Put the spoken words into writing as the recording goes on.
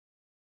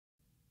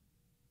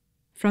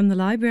From the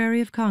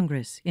Library of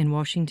Congress in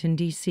Washington,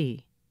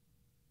 D.C.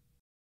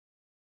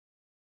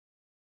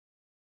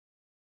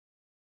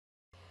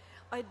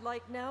 I'd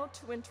like now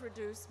to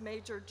introduce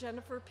Major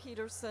Jennifer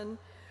Peterson,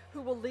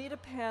 who will lead a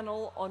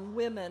panel on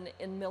women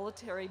in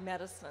military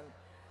medicine.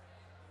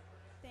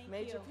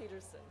 Major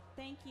Peterson.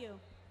 Thank you.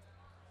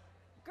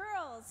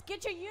 Girls,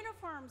 get your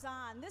uniforms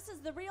on. This is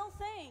the real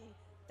thing.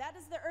 That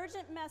is the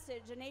urgent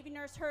message a Navy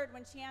nurse heard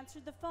when she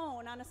answered the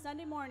phone on a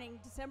Sunday morning,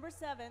 December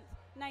 7th,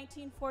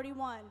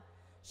 1941.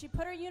 She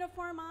put her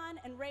uniform on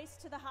and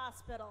raced to the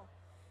hospital.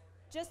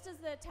 Just as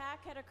the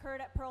attack had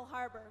occurred at Pearl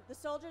Harbor, the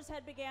soldiers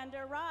had begun to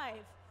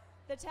arrive.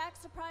 The attack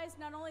surprised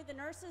not only the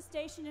nurses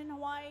stationed in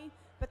Hawaii,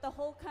 but the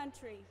whole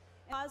country,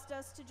 and caused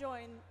us to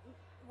join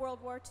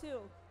World War II.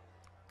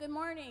 Good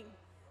morning.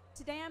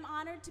 Today I'm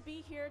honored to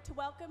be here to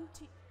welcome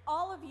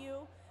all of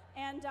you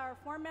and our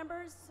 4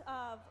 members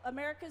of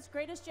America's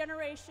Greatest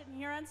Generation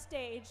here on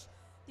stage.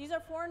 These are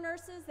 4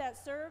 nurses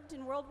that served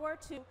in World War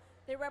II.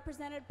 They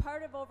represented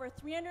part of over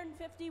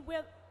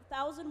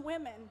 350,000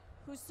 women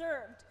who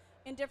served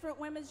in different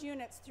women's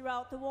units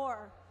throughout the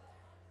war.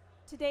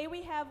 Today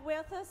we have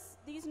with us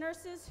these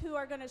nurses who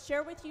are going to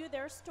share with you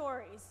their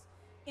stories.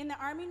 In the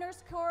Army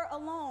Nurse Corps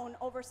alone,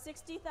 over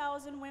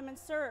 60,000 women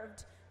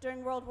served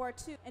during World War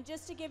II. And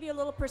just to give you a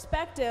little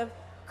perspective,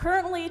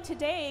 currently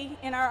today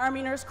in our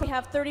Army Nurse Corps we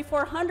have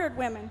 3,400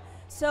 women.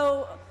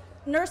 So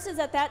nurses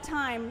at that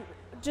time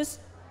just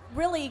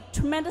really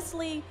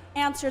tremendously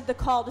answered the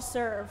call to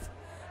serve.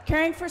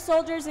 Caring for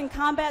soldiers in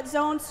combat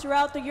zones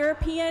throughout the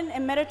European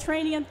and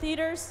Mediterranean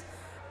theaters,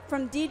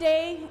 from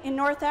D-Day in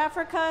North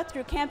Africa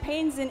through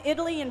campaigns in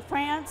Italy and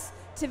France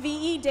to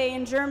VE Day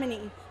in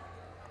Germany.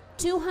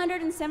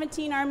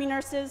 217 Army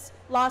nurses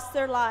lost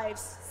their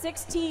lives,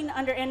 16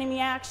 under enemy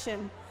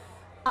action.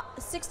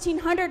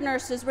 1,600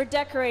 nurses were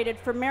decorated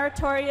for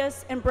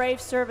meritorious and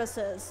brave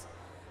services.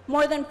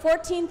 More than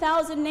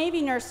 14,000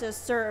 Navy nurses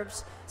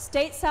served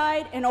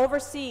stateside and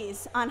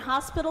overseas on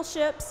hospital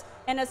ships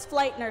and as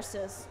flight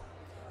nurses.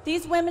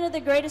 These women of the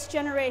greatest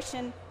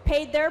generation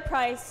paid their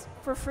price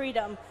for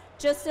freedom,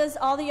 just as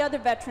all the other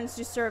veterans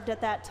who served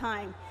at that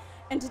time.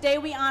 And today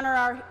we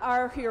honor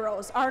our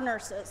heroes, our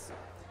nurses.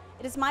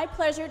 It is my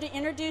pleasure to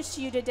introduce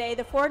to you today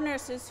the 4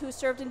 nurses who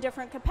served in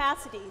different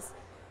capacities.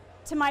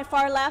 To my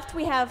far left,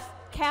 we have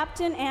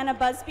Captain Anna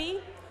Busby,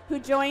 who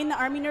joined the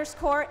Army Nurse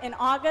Corps in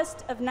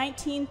August of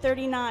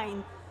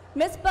 1939.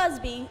 Miss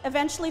Busby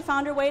eventually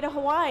found her way to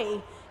Hawaii,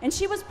 and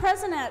she was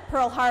present at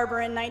Pearl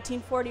Harbor in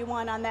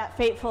 1941 on that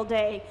fateful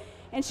day.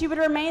 And she would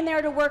remain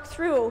there to work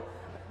through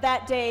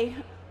that day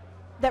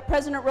that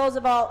President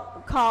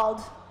Roosevelt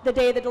called the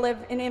day that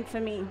lived in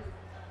infamy.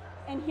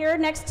 And here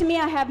next to me,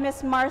 I have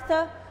Miss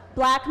Martha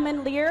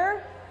Blackman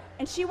Lear,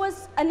 and she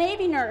was a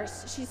Navy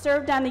nurse. She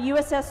served on the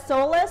USS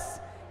Solace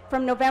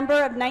from November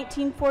of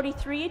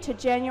 1943 to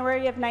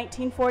January of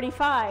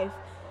 1945.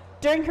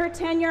 During her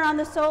tenure on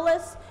the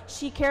Solace,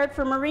 she cared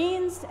for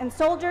Marines and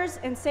soldiers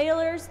and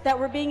sailors that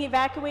were being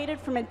evacuated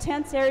from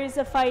intense areas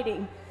of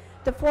fighting.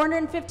 The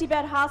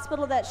 450-bed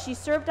hospital that she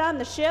served on,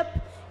 the ship,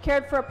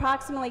 cared for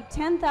approximately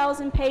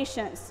 10,000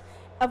 patients,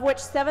 of which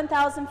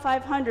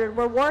 7,500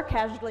 were war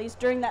casualties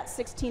during that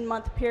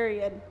 16-month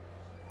period.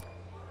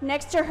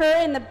 Next to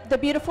her in the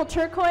beautiful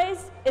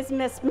turquoise is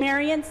Miss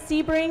Marion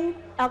Sebring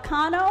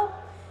Elcano.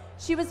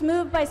 She was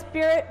moved by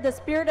the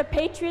spirit of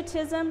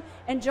patriotism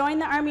and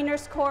joined the Army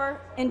Nurse Corps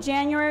in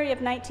January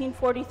of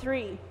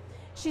 1943.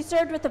 She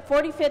served with the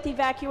 45th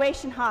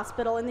Evacuation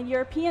Hospital in the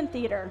European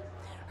theater.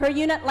 Her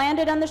unit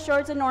landed on the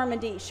shores of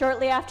Normandy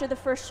shortly after the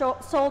first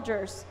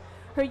soldiers.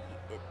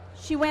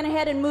 She went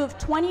ahead and moved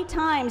 20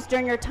 times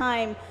during her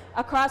time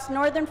across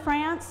northern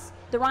France,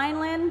 the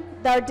Rhineland,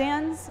 the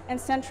Ardennes, and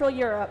Central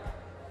Europe.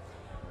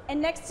 And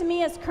next to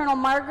me is Colonel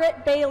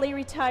Margaret Bailey,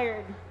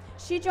 retired.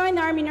 She joined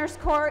the Army Nurse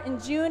Corps in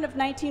June of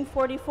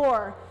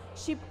 1944.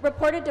 She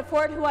reported to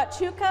Fort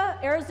Hauchuca,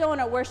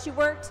 Arizona, where she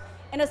worked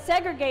in a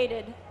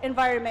segregated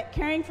environment,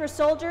 caring for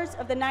soldiers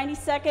of the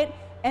 92nd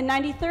and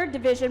 93rd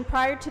Division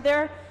prior to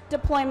their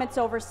deployments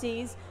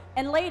overseas,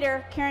 and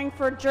later caring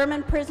for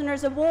German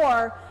prisoners of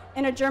war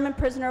in a German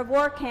prisoner of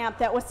war camp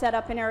that was set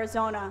up in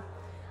Arizona.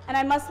 And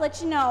I must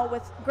let you know,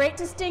 with great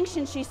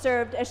distinction she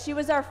served, as she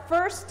was our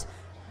first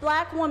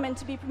Black woman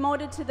to be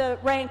promoted to the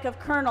rank of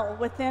colonel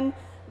within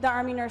the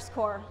Army Nurse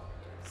Corps.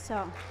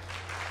 So,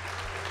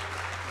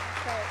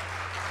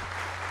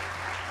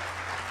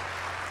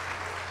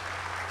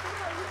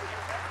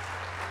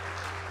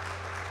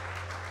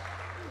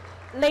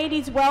 great.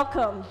 Ladies,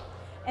 welcome,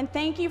 and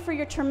thank you for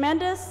your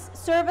tremendous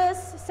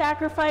service,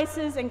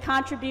 sacrifices, and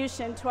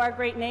contribution to our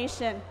great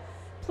nation.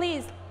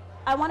 Please,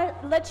 I want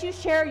to let you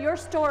share your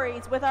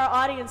stories with our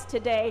audience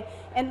today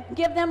and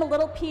give them a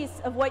little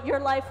piece of what your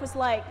life was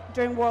like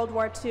during World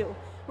War II.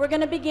 We're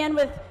going to begin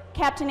with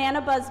Captain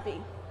Anna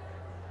Busby.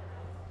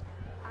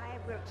 I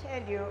will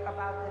tell you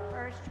about the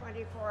first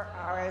 24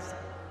 hours.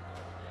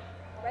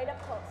 Right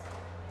up close.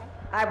 Okay.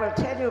 I will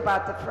tell you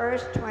about the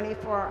first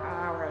 24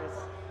 hours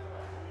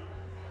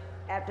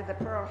after the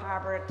Pearl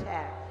Harbor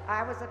attack.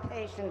 I was a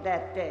patient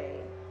that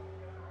day.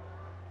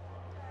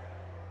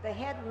 The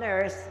head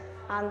nurse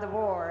on the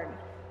ward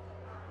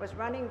was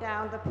running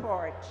down the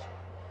porch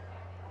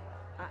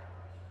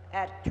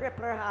at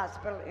Tripler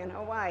Hospital in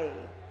Hawaii,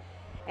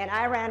 and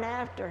I ran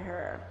after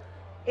her.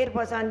 It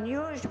was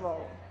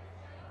unusual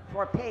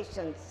for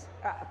patients,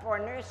 for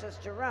nurses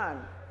to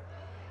run.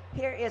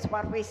 Here is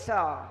what we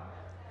saw.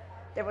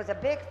 There was a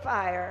big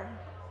fire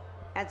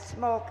and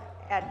smoke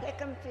at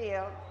Hickam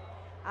Field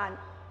and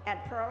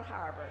Pearl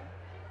Harbor.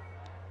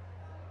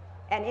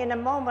 And in a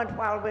moment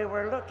while we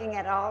were looking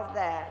at all of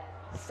that,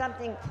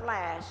 something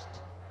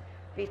flashed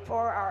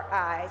before our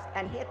eyes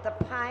and hit the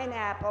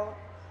Pineapple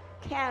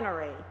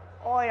Cannery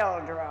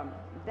oil drum.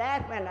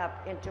 That went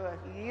up into a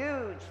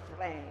huge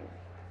flame.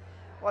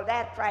 Well,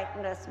 that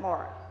frightened us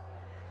more.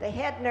 The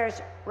head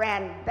nurse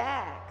ran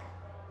back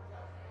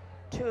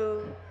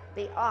to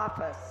the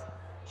office.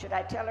 Should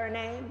I tell her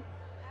name?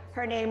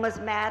 Her name was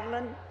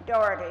Madeline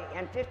Doherty,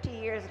 and 50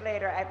 years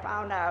later I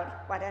found out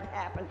what had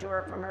happened to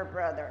her from her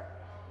brother.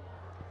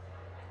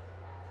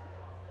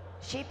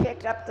 She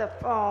picked up the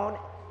phone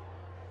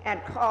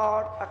and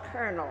called a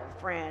colonel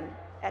friend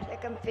at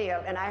Hickam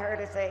Field, and I heard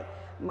her say,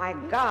 "My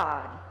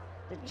God,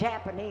 the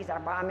Japanese are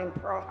bombing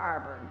Pearl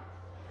Harbor."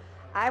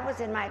 I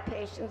was in my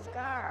patient's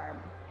garb,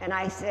 and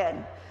I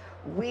said,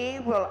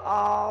 "We will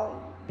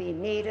all be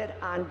needed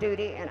on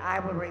duty, and I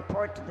will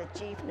report to the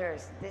chief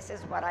nurse." This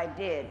is what I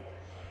did.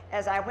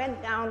 As I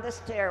went down the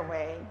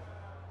stairway,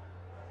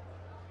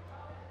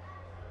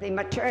 the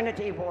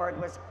maternity ward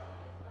was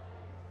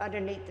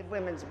underneath the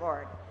women's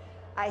ward.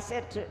 I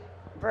said to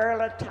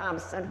Verla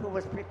Thompson, who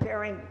was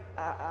preparing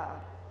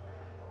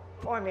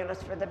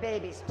formulas for the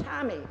babies,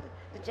 "Tommy,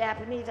 the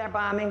Japanese are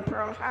bombing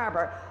Pearl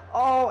Harbor."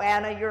 "Oh,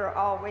 Anna, you're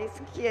always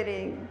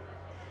kidding."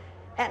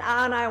 And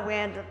on I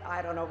went,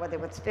 I don't know whether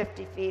it was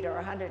 50 feet or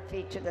 100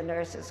 feet to the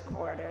nurses'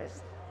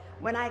 quarters.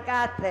 When I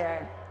got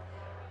there,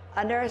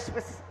 a nurse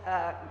was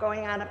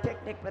going on a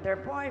picnic with her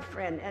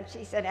boyfriend, and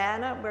she said,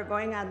 "Anna, we're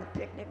going on the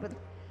picnic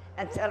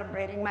and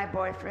celebrating my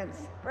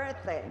boyfriend's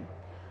birthday."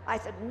 I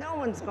said, "No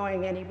one's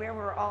going anywhere.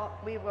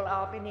 We will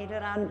all be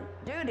needed on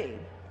duty."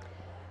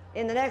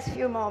 In the next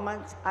few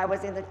moments, I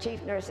was in the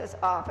chief nurse's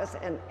office,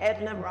 and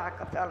Edna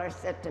Rockefeller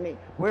said to me,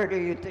 "Where do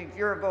you think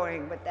you're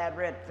going with that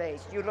red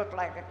face? You look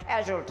like a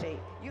casualty.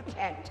 You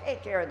can't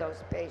take care of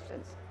those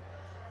patients."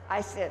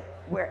 I said,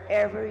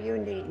 "Wherever you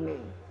need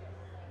me."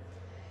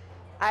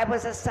 I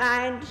was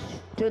assigned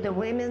to the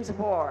women's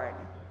ward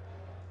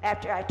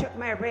after I took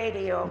my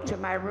radio to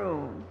my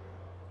room,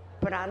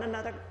 put on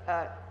another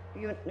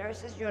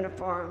nurse's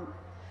uniform.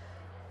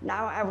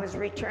 Now I was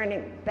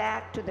returning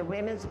back to the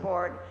women's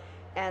ward,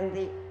 and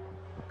the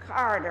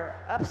corridor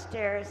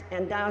upstairs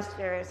and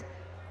downstairs,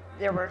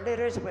 there were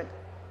litters with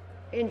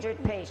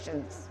injured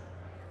patients.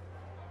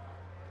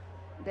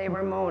 They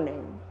were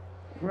moaning,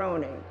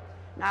 groaning.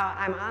 Now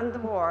I'm on the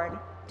ward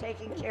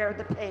taking care of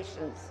the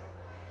patients.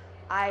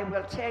 I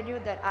will tell you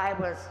that I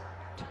was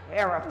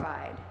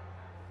terrified.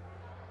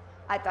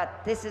 I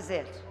thought, this is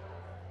it.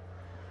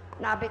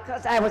 Now,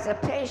 because I was a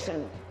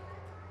patient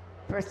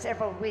for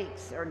several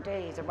weeks or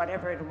days or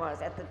whatever it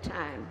was at the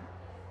time,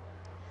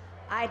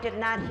 I did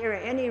not hear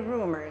any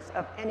rumors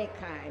of any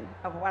kind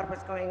of what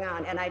was going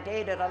on, and I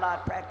dated a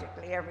lot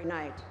practically every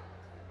night,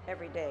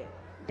 every day,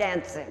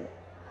 dancing.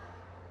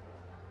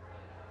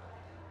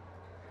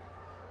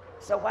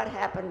 So what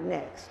happened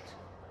next?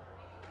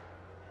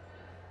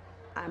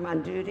 I'm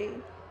on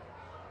duty,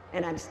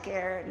 and I'm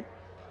scared,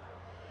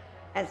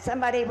 and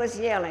somebody was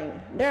yelling,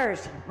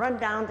 "Nurse, run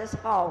down this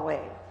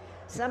hallway.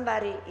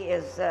 Somebody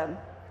is,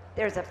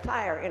 there's a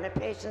fire in a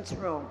patient's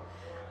room."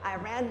 I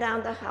ran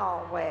down the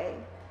hallway,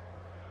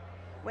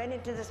 went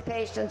into this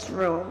patient's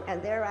room,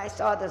 and there I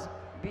saw this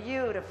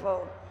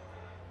beautiful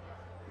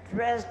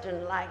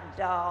Dresden-like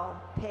doll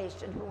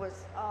patient who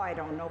was, I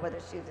don't know whether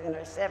she was in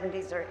her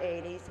 70s or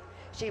 80s.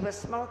 She was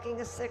smoking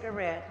a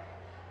cigarette,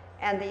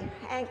 and the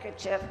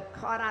handkerchief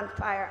caught on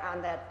fire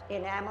on that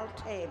enamel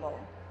table.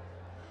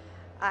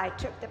 I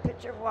took the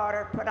pitcher of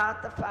water, put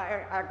out the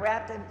fire, I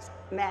grabbed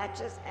the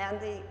matches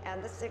and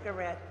the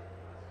cigarette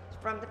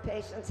from the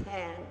patient's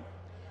hand.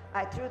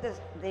 I threw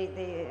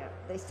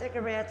the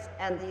cigarettes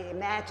and the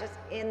matches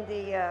in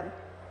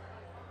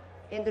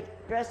the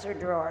dresser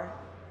drawer,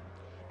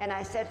 and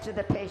I said to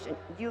the patient,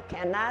 "You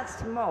cannot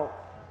smoke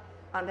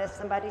unless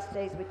somebody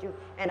stays with you,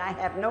 and I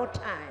have no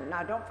time."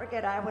 Now, don't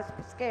forget, I was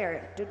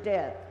scared to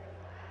death.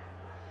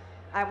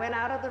 I went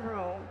out of the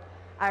room.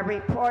 I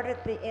reported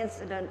the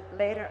incident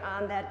later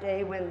on that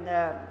day when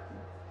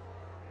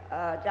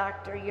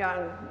Dr.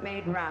 Young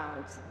made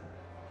rounds,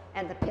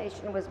 and the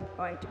patient was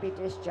going to be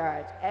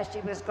discharged. As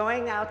she was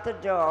going out the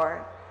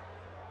door,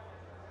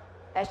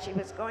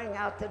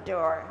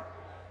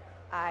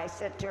 I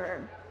said to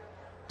her,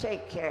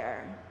 "Take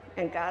care,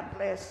 and God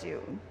bless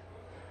you."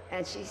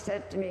 And she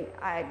said to me,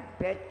 "I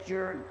bet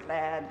you're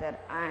glad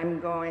that I'm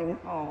going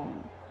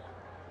home."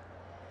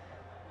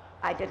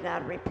 I did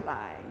not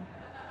reply.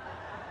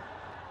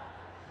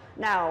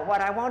 Now,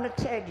 what I want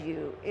to tell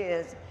you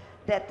is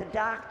that the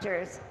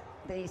doctors,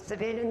 the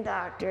civilian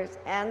doctors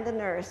and the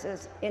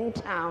nurses in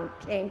town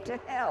came to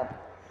help.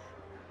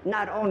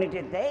 Not only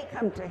did they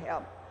come to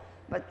help,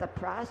 but the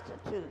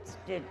prostitutes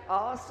did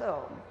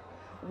also.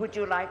 Would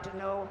you like to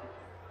know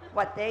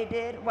what they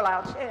did? Well,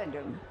 I'll tell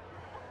you.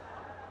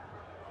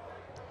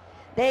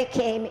 They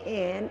came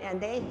in and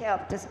they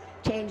helped us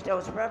change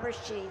those rubber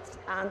sheets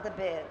on the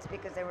beds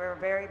because they were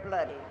very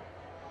bloody.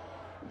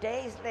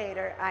 Days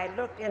later, I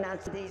looked in on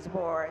these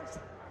wards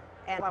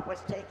and what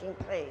was taking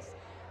place.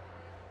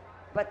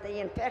 But the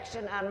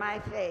infection on my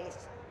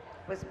face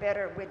was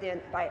better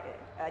by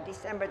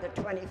December the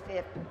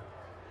 25th.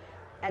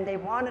 And they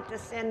wanted to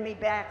send me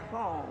back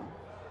home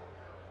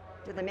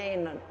to the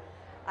mainland.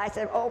 I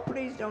said, oh,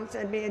 please don't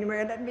send me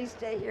anywhere. Let me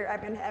stay here.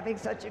 I've been having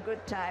such a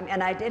good time.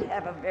 And I did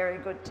have a very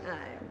good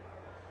time.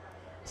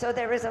 So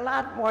there is a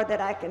lot more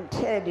that I can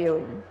tell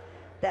you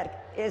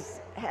that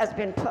has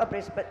been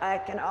published, but I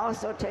can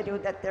also tell you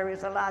that there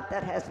is a lot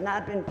that has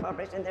not been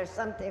published, and there's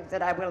some things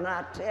that I will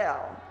not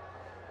tell.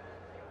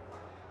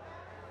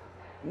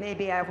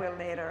 Maybe I will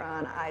later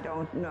on, I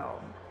don't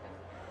know.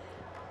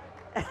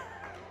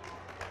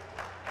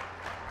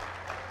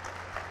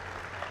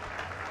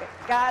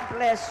 God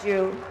bless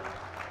you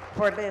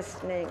for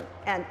listening,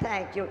 and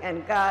thank you,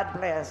 and God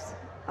bless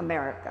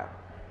America.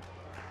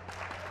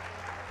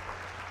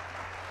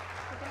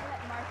 We're going to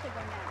let Martha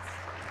go next.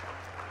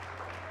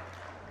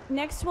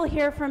 Next, we'll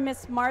hear from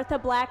Miss Martha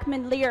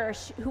Blackman Lear,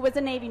 who was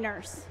a Navy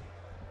nurse.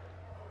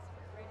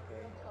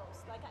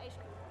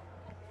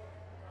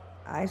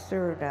 I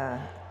served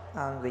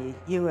on the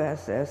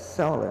USS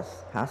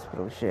Solace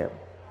hospital ship,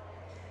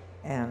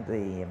 and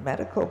the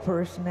medical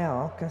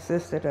personnel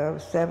consisted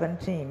of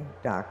 17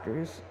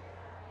 doctors,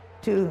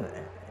 2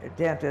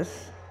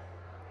 dentists,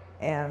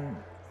 and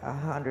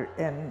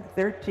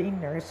 113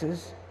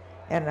 nurses,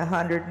 and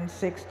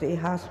 160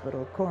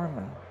 hospital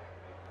corpsmen.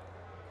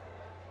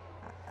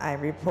 I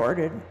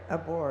reported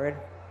aboard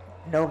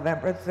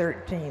November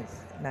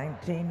 13th,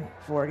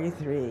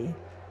 1943,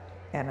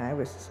 and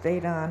I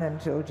stayed on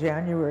until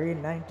January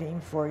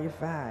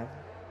 1945.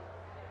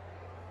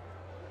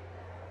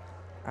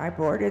 I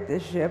boarded the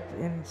ship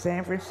in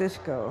San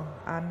Francisco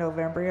on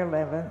November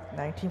 11th,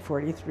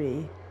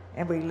 1943,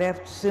 and we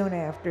left soon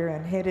after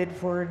and headed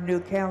for New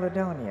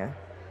Caledonia.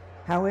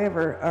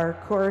 However, our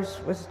course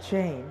was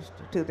changed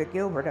to the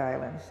Gilbert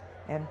Islands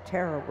and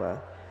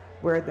Tarawa,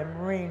 where the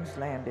Marines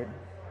landed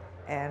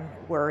and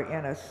were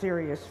in a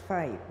serious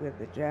fight with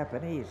the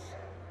Japanese.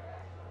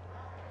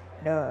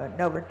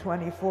 November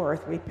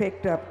 24th, we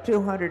picked up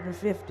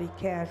 250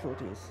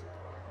 casualties.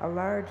 A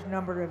large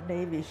number of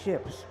Navy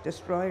ships,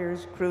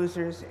 destroyers,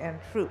 cruisers, and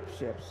troop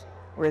ships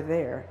were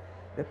there.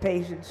 The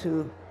patients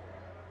who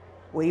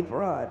we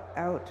brought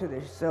out to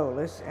the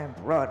Solace and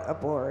brought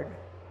aboard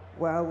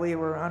while we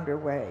were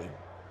underway.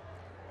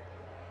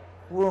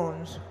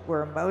 Wounds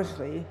were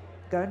mostly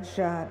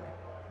gunshot,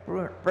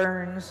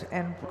 burns,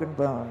 and broken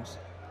bones.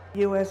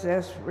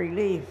 USS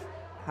Relief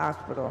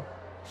Hospital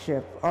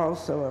ship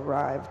also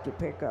arrived to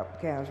pick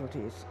up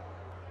casualties.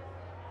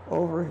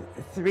 Over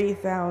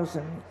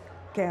 3,000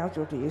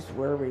 casualties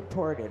were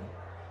reported.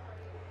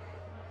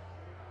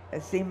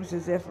 It seems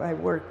as if I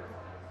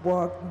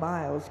walked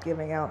miles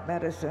giving out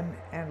medicine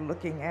and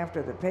looking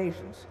after the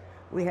patients.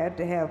 We had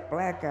to have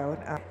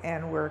blackout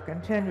and were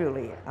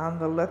continually on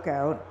the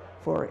lookout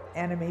for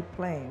enemy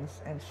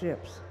planes and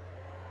ships.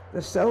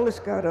 The Solace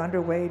got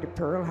underway to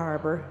Pearl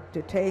Harbor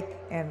to take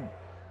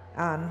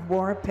on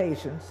more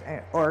patients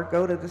or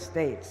go to the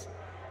States.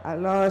 I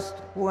lost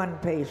one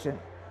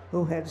patient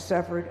who had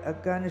suffered a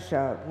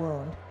gunshot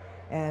wound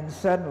and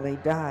suddenly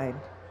died.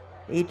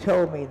 He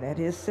told me that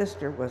his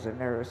sister was a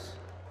nurse.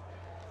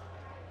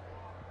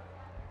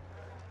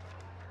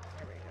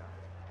 There we go.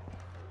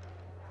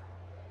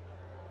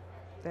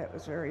 That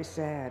was very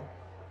sad.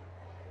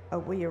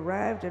 We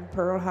arrived in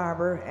Pearl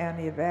Harbor and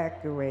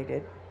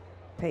evacuated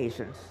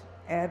patients.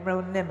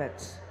 Admiral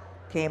Nimitz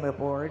came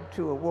aboard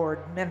to award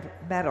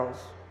medals.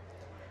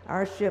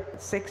 Our ship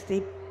had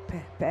 60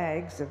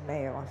 bags of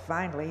mail.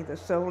 Finally, the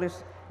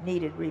Solace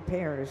needed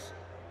repairs,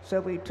 so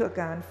we took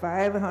on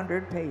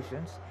 500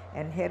 patients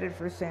and headed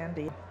for San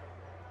Diego,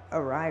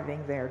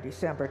 arriving there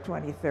December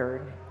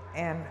 23rd,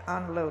 and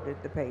unloaded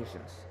the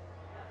patients.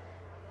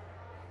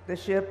 The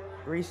ship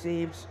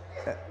received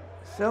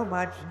so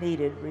much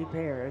needed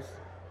repairs.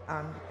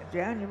 On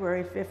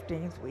January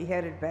 15th, we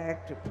headed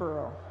back to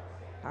Pearl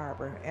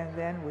Harbor, and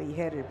then we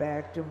headed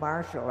back to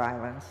Marshall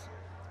Islands,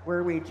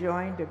 where we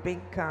joined a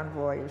big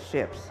convoy of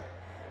ships.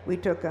 We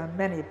took on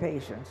many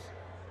patients.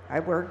 I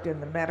worked in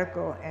the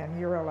medical and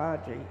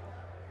urology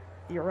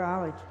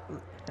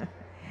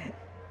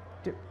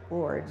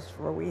wards,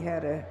 where we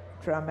had a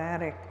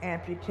traumatic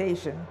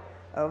amputation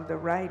of the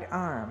right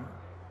arm.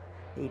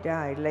 He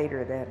died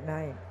later that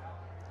night.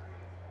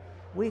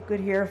 We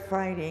could hear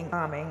fighting,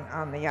 bombing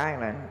on the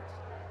island,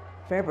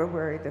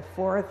 February the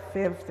 4th,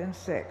 5th, and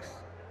 6th.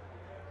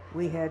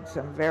 We had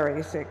some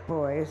very sick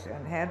boys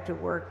and had to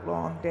work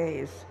long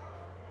days,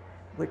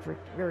 which were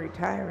very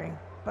tiring,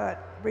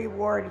 but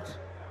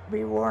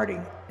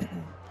rewarding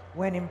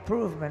when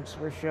improvements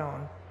were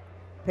shown.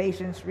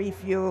 Patients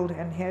refueled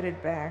and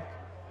headed back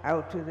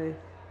out to the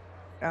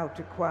out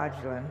to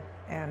Kwajalein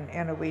and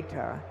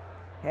Eniwetok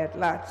had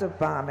lots of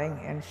bombing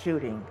and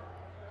shooting.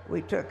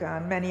 We took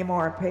on many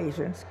more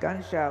patients,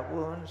 gunshot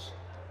wounds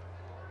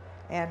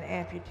and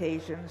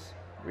amputations,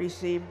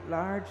 received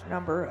large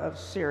number of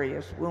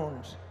serious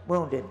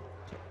wounded.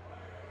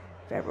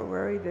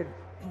 February the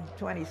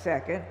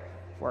 22nd,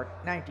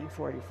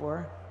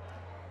 1944,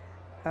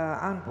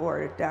 on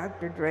board,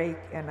 Dr. Drake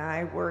and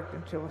I worked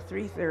until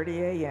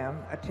 3:30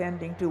 a.m.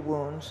 attending to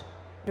wounds,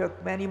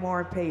 took many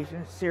more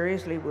patients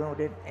seriously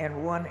wounded,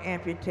 and one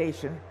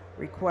amputation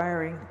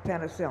requiring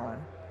penicillin.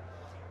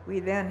 We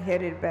then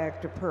headed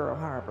back to Pearl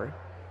Harbor.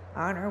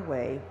 On our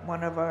way,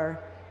 one of our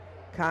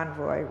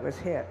convoy was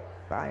hit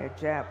by a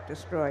Jap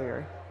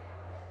destroyer.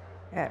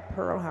 At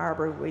Pearl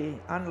Harbor, we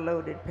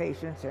unloaded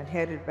patients and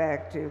headed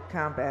back to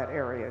combat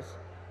areas.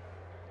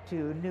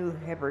 To New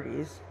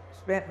Hebrides,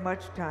 spent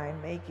much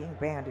time making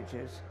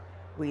bandages.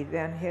 We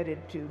then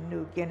headed to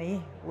New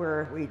Guinea,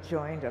 where we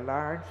joined a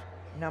large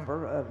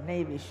number of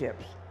Navy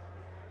ships,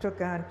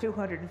 took on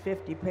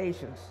 250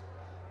 patients,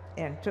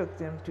 and took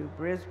them to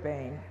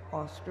Brisbane,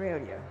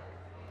 Australia.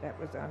 That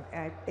was on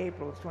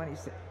April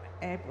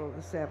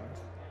the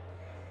 7th.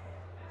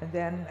 And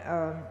then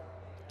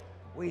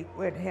we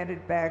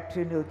headed back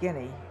to New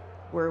Guinea,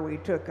 where we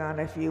took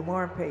on a few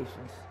more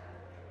patients.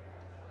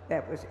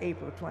 That was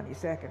April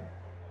 22nd.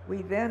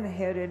 We then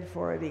headed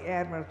for the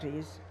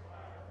Admiralties,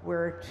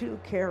 where 2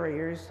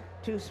 carriers,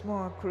 2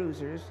 small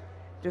cruisers,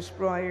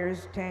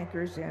 destroyers,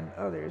 tankers, and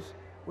others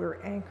were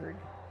anchored.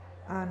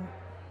 On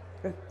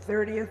the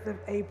 30th of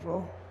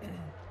April,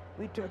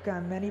 we took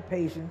on many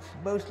patients,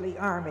 mostly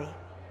Army.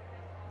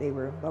 They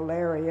were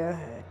malaria,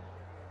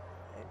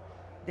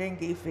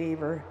 dengue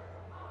fever,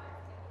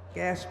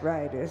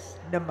 gastritis,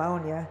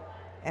 pneumonia,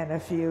 and a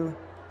few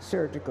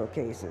surgical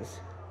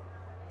cases.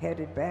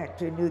 Headed back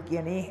to New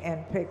Guinea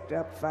and picked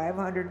up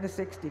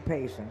 560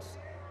 patients,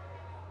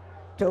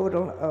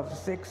 total of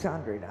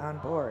 600 on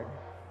board.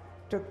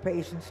 Took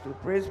patients to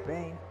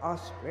Brisbane,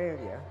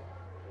 Australia.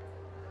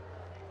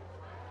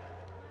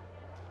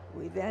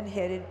 We then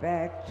headed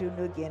back to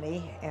New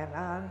Guinea and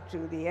on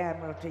to the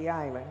Admiralty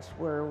Islands,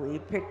 where we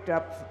picked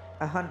up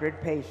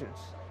 100 patients.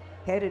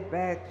 Headed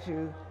back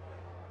to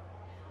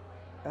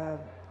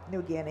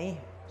New Guinea,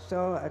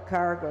 saw a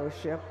cargo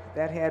ship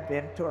that had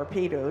been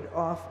torpedoed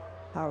off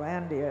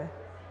Hollandia,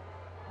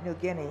 New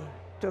Guinea,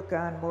 took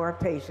on more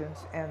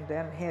patients, and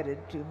then headed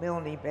to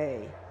Milne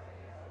Bay.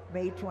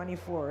 May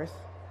 24th,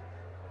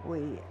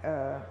 we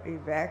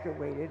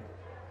evacuated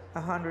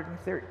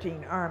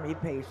 113 Army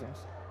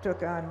patients,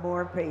 took on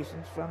more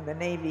patients from the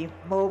Navy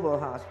Mobile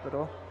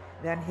Hospital,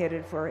 then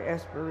headed for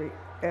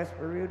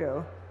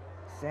Espiritu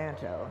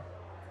Santo,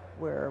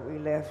 where we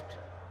left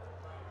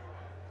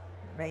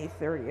May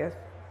 30th.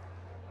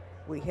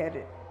 We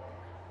headed,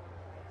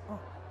 oh,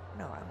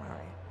 no, I'm all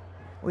right.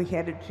 We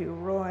headed to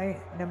Roy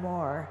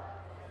Namor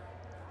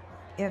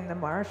in the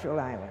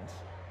Marshall Islands,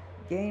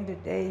 gained a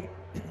day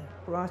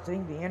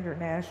crossing the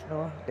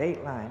international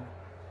date line.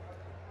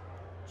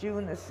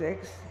 June the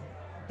 6th,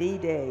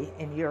 D-Day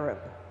in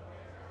Europe.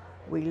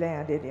 We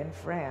landed in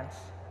France.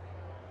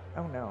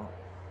 Oh no,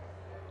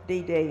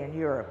 D-Day in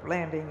Europe,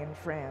 landing in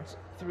France.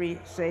 3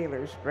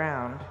 sailors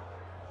drowned.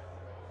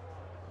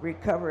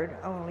 Recovered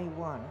only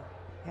 1.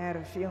 Had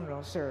a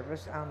funeral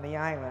service on the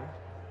island.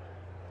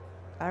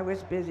 I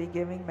was busy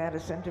giving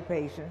medicine to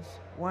patients.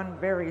 1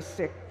 very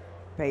sick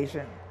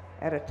patient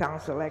had a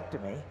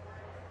tonsillectomy.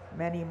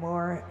 Many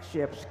more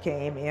ships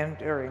came in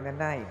during the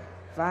night.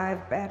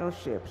 5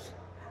 battleships,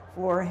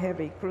 4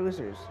 heavy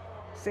cruisers,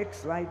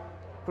 6 light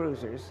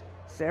cruisers,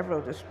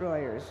 several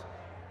destroyers,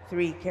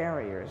 3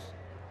 carriers,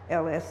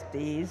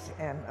 LSDs,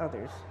 and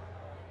others.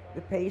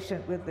 The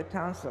patient with the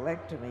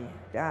tonsillectomy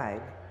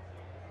died.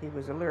 He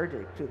was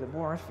allergic to the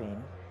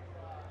morphine.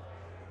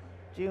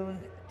 June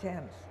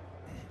 10th,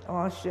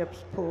 all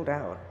ships pulled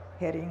out,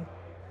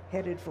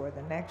 headed for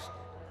the next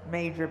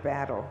major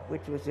battle,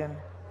 which was in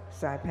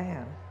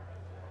Saipan.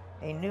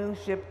 A new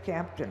ship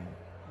captain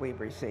we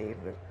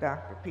received was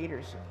Dr.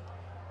 Peterson,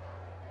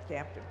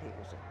 Captain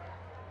Peterson.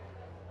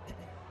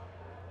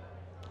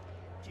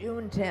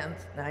 June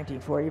 10th,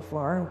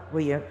 1944,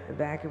 we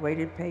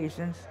evacuated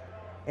patients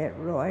at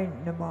Roy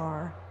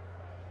Namar,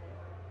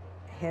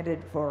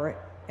 headed for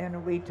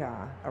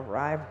Eniwetok,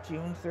 arrived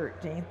June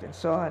 13th and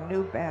saw a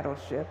new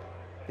battleship,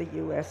 the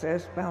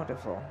USS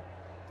Bountiful.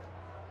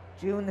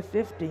 June the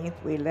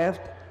 15th, we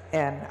left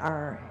and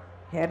are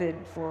headed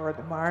for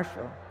the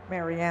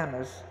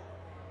Marianas.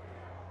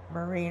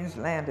 Marines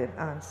landed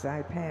on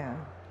Saipan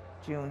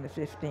June the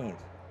 15th.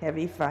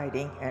 Heavy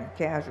fighting and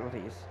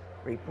casualties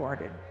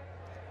reported.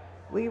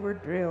 We were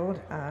drilled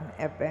on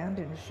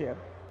abandoned ship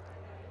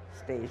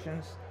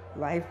stations,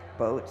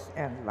 lifeboats,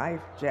 and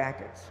life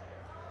jackets.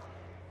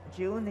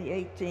 June the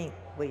 18th,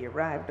 we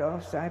arrived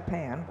off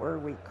Saipan, where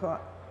we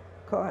caught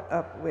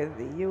up with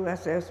the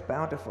USS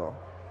Bountiful.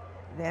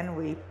 Then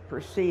we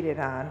proceeded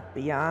on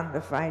beyond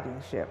the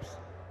fighting ships,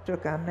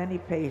 took on many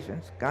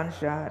patients,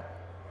 gunshot,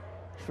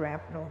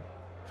 shrapnel,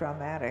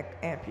 traumatic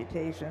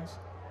amputations,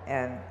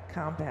 and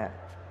combat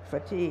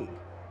fatigue.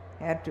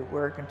 had to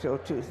work until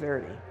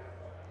 2:30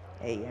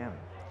 a.m.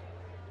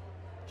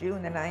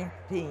 June the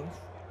 19th,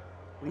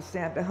 we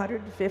sent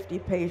 150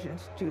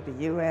 patients to the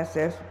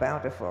USS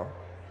Bountiful.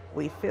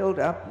 We filled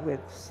up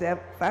with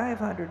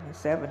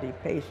 570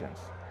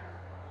 patients.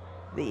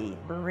 The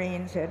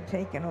Marines had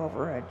taken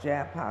over a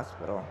Jap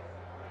hospital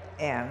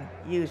and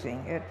using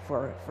it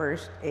for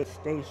first aid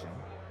station.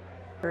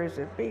 There's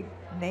a big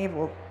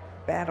naval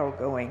battle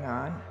going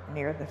on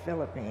near the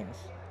Philippines.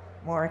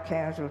 More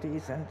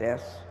casualties and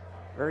deaths.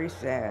 Very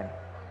sad.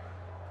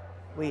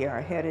 We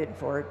are headed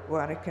for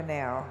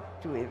Guadalcanal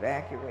to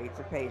evacuate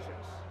the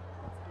patients.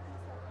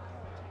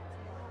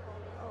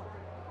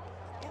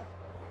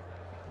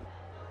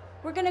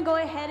 We're going to go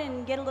ahead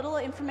and get a little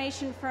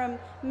information from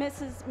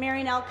Mrs.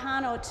 Marian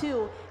Elcano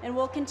too, and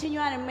we'll continue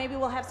on, and maybe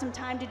we'll have some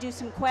time to do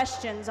some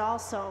questions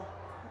also.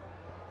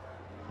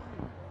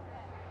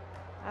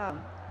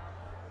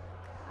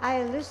 I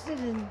enlisted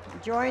and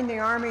joined the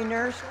Army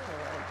Nurse Corps.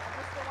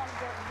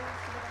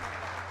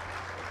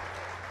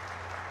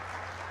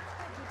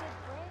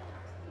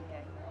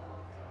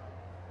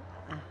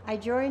 I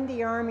joined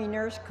the Army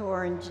Nurse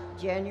Corps in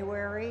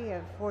January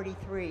of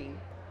 '43.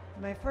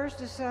 My first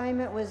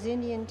assignment was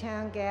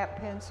Indiantown Gap,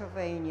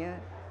 Pennsylvania,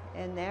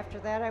 and after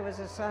that I was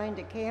assigned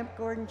to Camp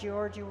Gordon,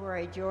 Georgia, where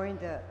I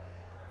joined the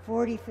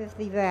 45th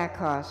Evac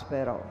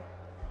Hospital.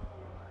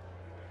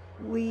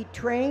 We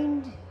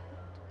trained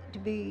to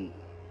be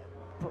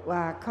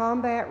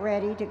combat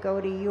ready to go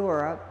to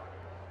Europe,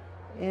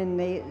 and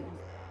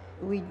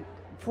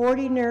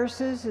 40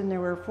 nurses, and there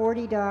were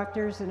 40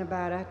 doctors and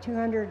about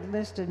 200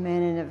 enlisted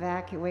men in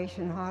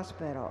evacuation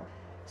hospital.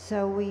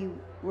 So we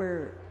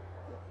were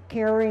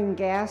carrying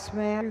gas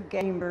mask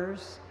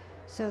chambers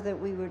so that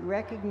we would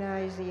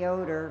recognize the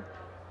odor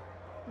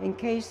in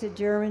case the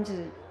Germans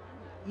had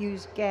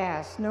used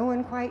gas. No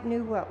one quite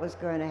knew what was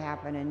going to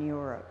happen in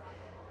Europe.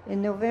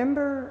 In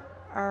November,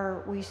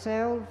 we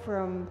sailed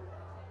from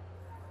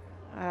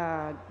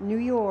New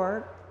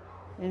York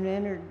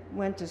and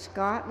went to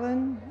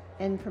Scotland,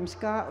 and from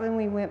Scotland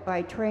we went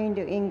by train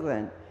to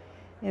England.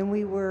 And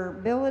we were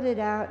billeted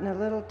out in a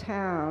little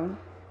town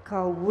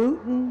called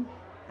Wootton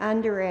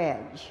under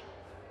Edge.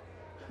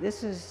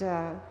 This is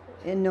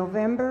in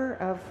November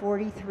of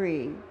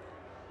 '43.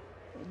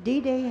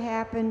 D-Day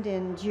happened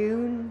in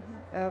June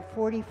of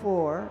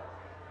 '44,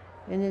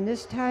 and in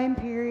this time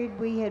period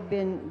we had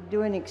been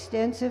doing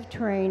extensive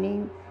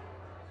training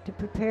to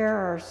prepare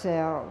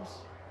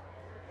ourselves.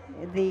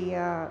 We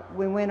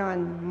went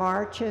on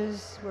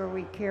marches where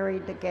we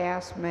carried the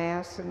gas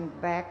masks and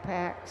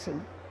backpacks,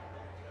 and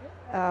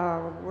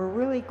were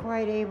really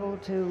quite able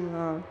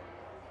to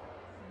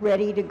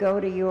ready to go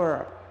to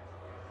Europe.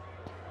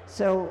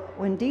 So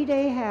when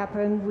D-Day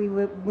happened, we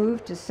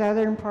moved to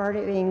southern part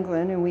of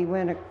England, and we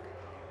went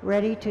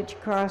ready to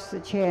cross the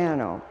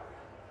Channel.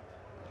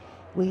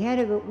 We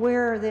had to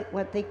wear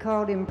what they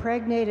called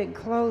impregnated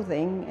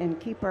clothing and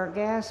keep our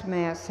gas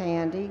masks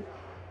handy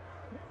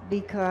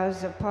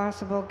because of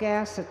possible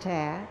gas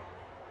attack,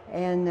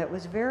 and it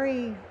was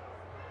very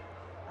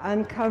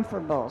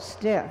uncomfortable,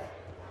 stiff.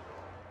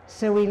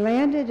 So we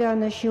landed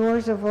on the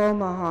shores of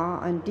Omaha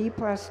on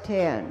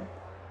D+10.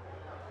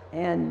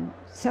 And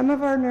some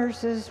of our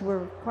nurses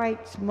were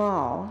quite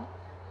small,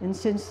 and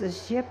since the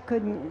ship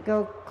couldn't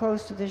go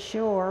close to the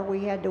shore,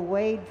 we had to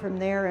wade from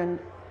there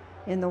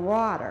in the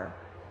water.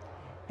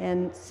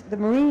 And the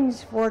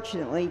Marines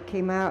fortunately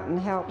came out and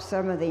helped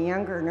some of the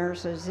younger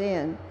nurses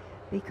in,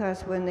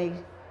 because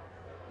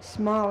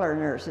smaller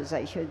nurses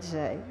I should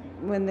say,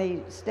 when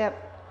they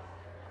stepped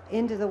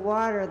into the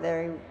water,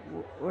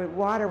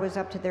 water was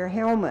up to their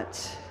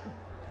helmets.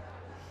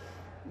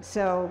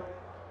 So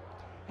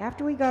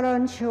after we got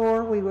on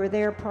shore, we were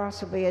there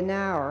possibly an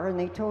hour, and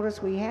they told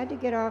us we had to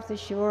get off the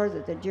shore,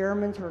 that the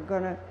Germans were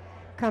going to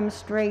come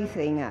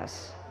strafing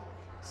us.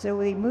 So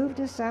they moved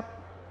us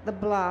up the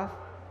bluff,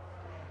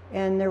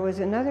 and there was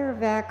another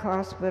evac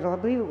hospital, I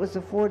believe it was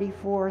the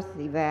 44th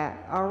evac,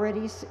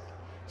 already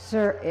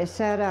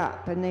set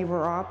up, and they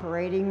were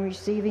operating,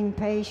 receiving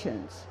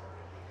patients.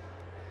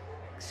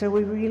 So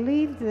we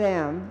relieved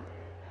them,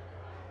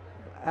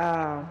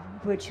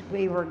 which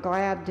we were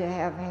glad to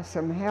have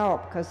some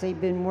help because they'd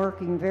been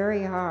working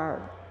very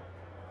hard.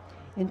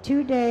 In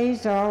 2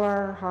 days, all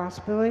our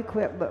hospital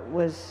equipment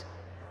was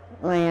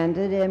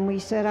landed, and we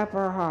set up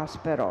our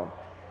hospital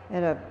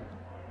at a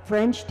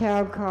French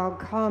town called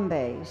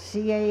Cambe,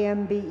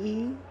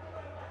 C-A-M-B-E,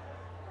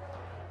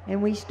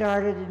 and we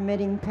started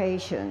admitting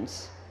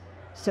patients.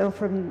 So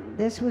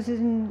this was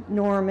in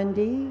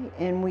Normandy,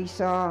 and we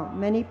saw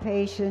many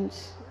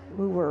patients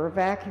who were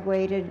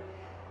evacuated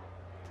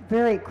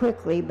very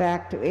quickly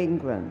back to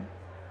England.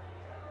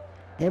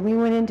 Then we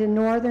went into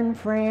northern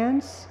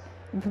France,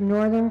 and from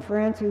northern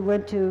France we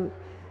went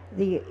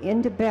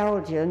into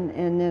Belgium,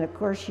 and then of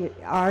course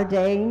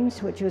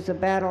Ardennes, which was the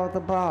Battle of the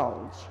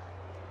Bulge.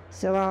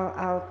 So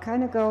I'll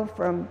kind of go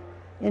from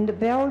into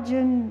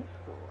Belgium.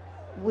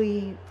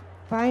 We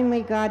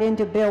finally got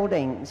into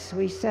buildings.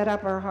 We set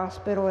up our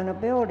hospital in a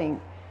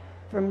building.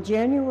 From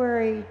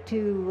January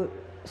to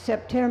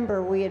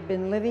September, we had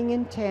been living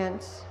in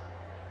tents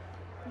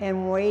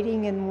and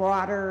wading in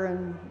water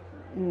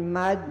and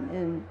mud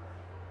and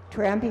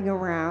tramping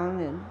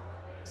around. And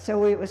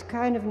so it was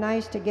kind of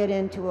nice to get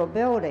into a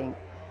building.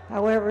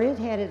 However, it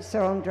had its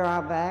own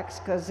drawbacks,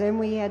 because then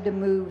we had to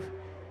move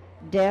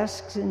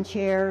desks and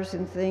chairs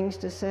and things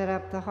to set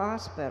up the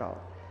hospital.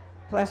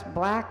 Plus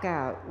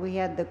blackout. We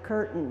had the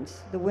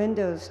curtains, the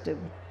windows to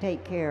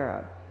take care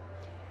of.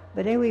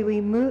 But anyway,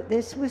 we moved.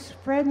 This was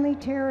friendly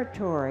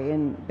territory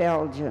in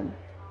Belgium,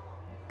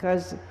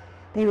 because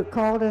they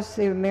called us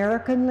the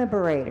American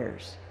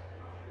Liberators.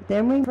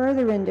 Then we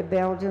further into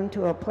Belgium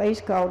to a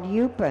place called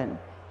Eupen,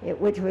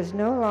 which was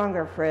no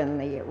longer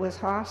friendly. It was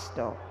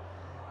hostile,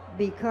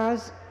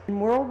 because in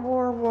World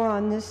War I,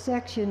 this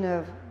section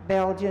of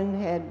Belgium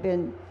had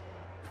been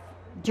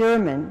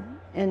German,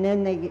 and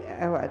then they,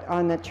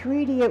 on the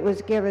treaty, it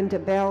was given to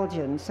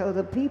Belgium. So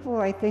the people,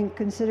 I think,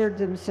 considered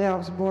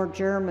themselves more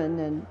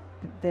German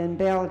than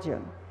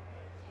Belgium.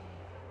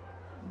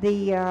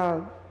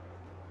 The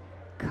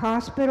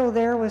hospital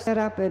there was set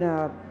up in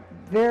a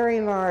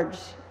very large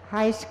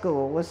high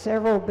school with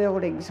several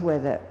buildings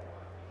with it.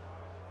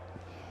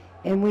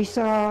 And we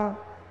saw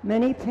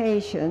many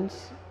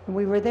patients.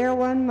 We were there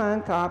 1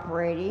 month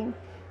operating,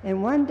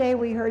 and one day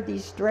we heard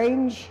these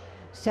strange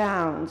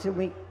sounds, and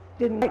we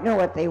didn't quite know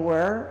what they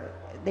were.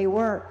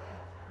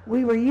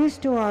 We were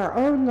used to our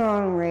own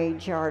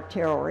long-range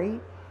artillery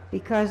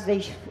because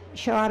they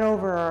shot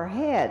over our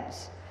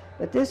heads,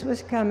 but this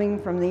was coming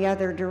from the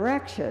other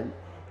direction.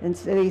 And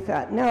so we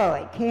thought, no,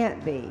 it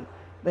can't be.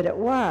 But it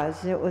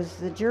was. It was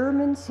the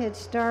Germans had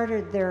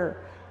started their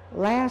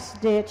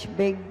last-ditch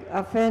big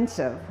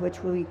offensive,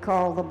 which we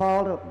call the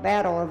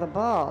Battle of the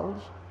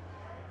Bulge.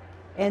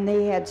 And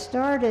they had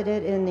started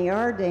it in the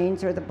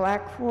Ardennes, or the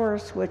Black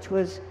Forest, which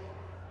was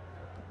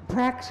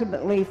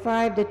approximately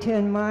 5 to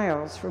 10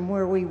 miles from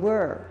where we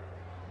were.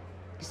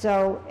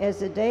 So as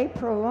the day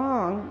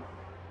prolonged,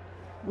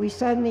 we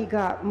suddenly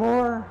got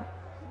more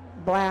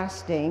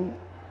blasting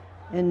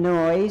and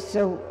noise.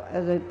 So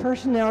the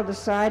personnel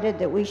decided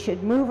that we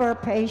should move our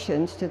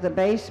patients to the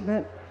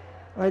basement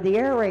or the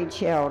air raid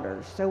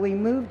shelters. So we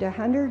moved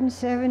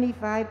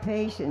 175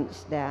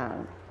 patients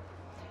down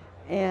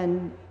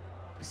and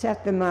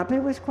set them up.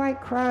 It was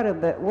quite crowded,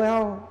 but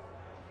well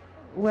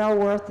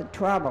worth the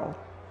trouble,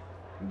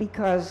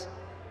 because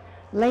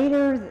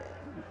later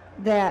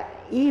that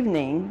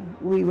evening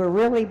we were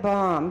really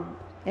bombed,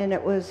 and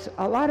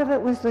a lot of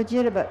it was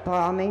legitimate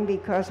bombing,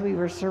 because we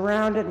were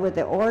surrounded with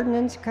the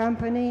ordnance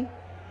company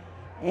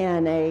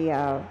and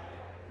a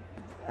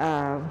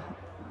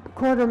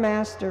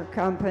quartermaster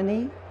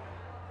company,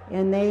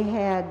 and they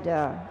had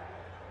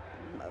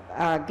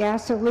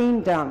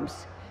gasoline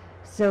dumps.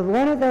 So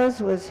one of those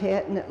was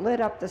hit, and it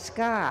lit up the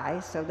sky,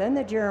 so then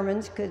the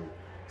Germans could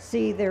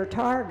see their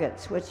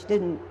targets, which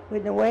in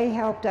a way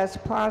helped us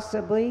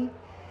possibly,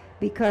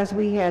 because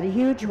we had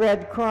huge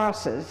red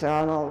crosses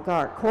on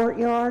our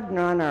courtyard and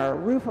on our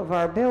roof of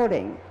our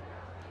building,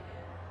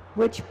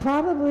 which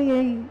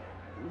probably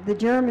the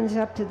Germans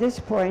up to this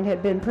point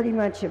had been pretty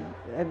much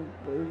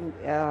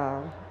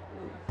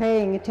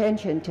paying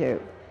attention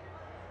to.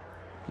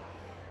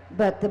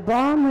 But the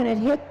bomb, when it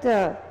hit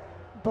the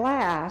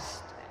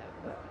blast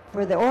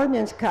for the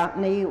ordnance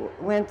company,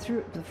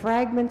 the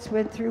fragments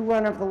went through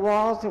one of the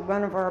walls of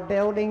one of our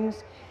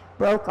buildings,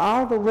 broke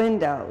all the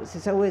windows.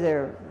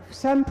 So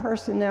some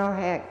personnel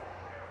had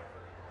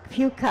a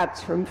few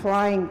cuts from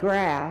flying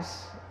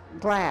glass,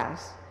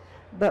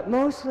 but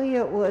mostly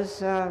it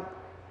was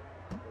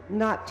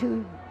not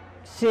too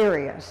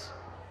serious.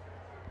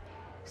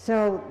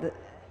 So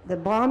the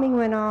bombing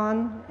went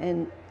on,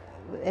 and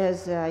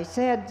as I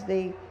said,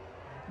 the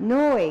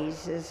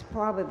noise is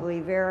probably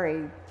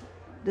very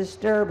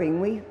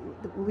disturbing.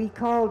 We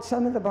called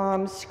some of the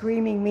bombs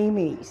screaming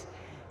mimes,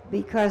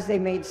 because they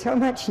made so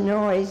much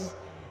noise.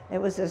 It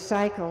was a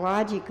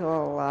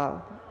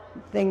psychological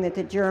thing that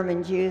the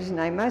Germans used, and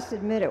I must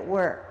admit it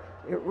worked.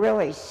 It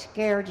really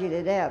scared you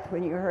to death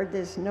when you heard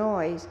this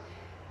noise.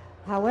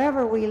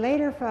 However, we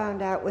later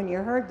found out when you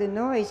heard the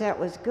noise, that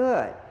was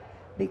good,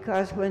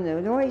 because when the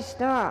noise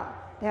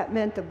stopped, that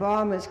meant the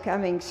bomb was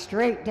coming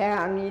straight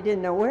down and you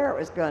didn't know where it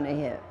was going to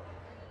hit.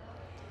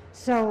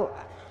 So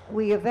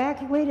we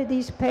evacuated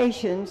these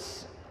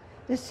patients.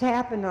 This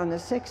happened on the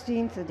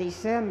 16th of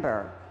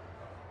December.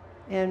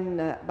 And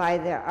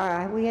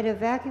we had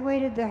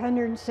evacuated the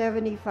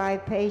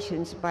 175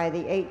 patients by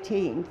the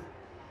 18th.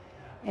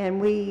 And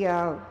we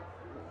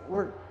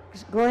were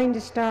going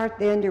to start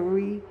then to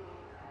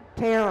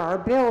repair our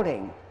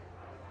building.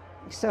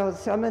 So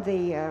some of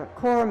the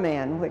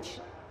corpsmen, which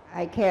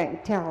I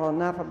can't tell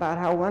enough about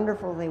how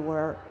wonderful they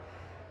were,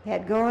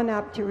 had gone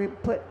up to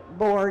put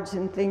boards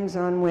and things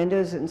on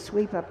windows and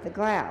sweep up the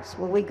glass.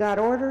 Well, we got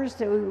orders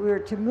that we were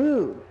to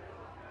move.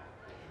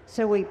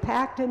 So we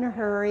packed in a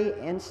hurry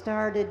and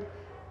started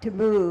to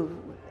move.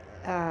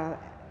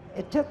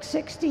 It took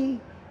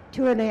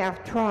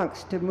 62.5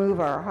 trunks to move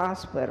our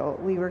hospital.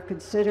 We were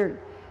considered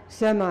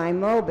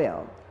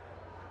semi-mobile.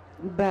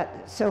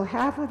 But so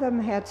half of them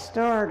had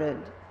started,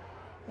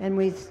 and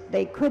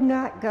they could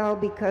not go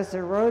because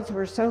the roads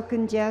were so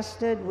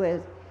congested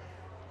with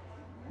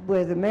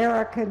with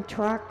American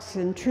trucks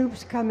and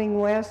troops coming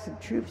west and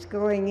troops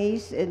going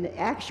east, and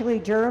actually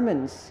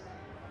Germans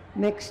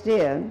mixed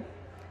in.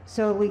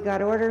 So we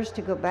got orders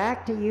to go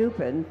back to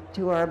Eupen,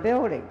 to our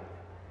building.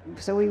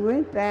 So we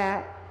went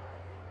back,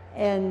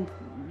 and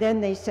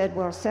then they said,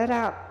 well, set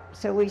up.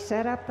 So we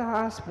set up the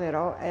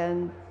hospital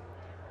and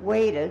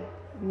waited.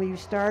 We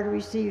started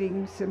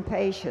receiving some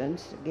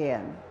patients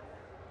again.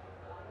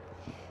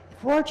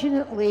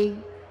 Fortunately,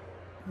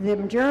 the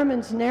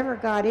Germans never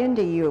got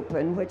into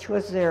Eupen, which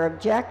was their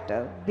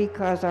objective,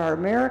 because our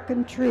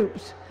American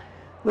troops,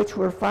 which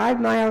were 5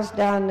 miles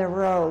down the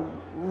road,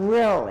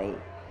 really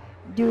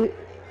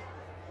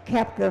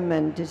kept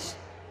them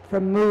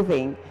from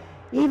moving.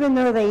 Even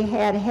though they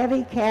had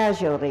heavy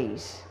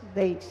casualties,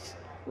 they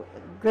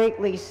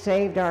greatly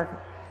saved our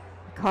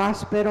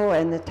hospital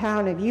and the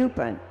town of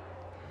Eupen.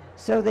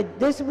 So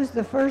this was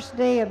the first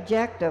day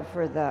objective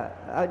for the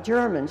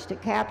Germans, to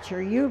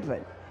capture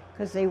Eupen,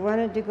 because they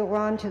wanted to go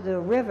on to the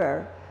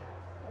river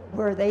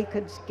where they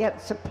could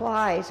get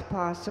supplies,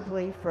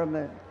 possibly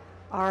from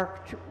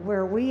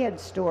where we had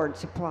stored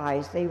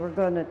supplies. They were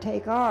going to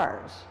take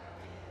ours.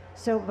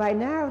 So by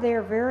now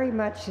they're very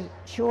much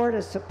short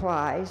of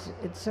supplies,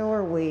 and so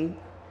are we.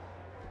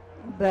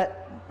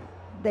 But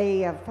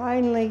they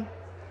finally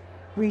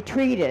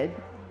retreated.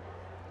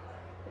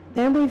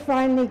 Then we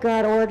finally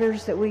got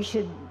orders that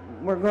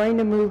we're going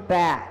to move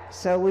back.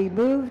 So we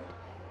moved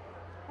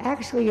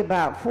actually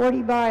about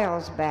 40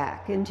 miles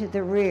back into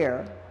the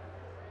rear.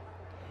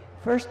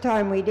 First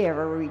time we'd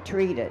ever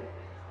retreated.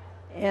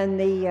 And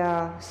they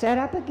set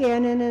up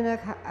again in a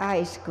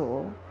high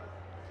school.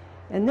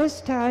 And this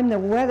time the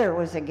weather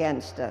was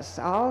against us.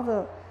 All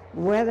the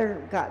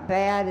weather got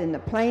bad and the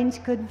planes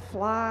couldn't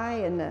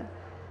fly, and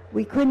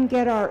we couldn't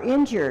get our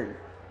injured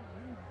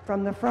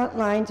from the front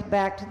lines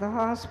back to the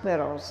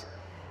hospitals.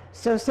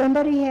 So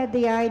somebody had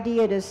the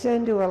idea to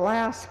send to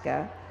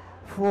Alaska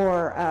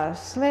for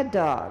sled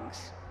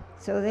dogs.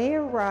 So they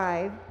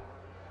arrived,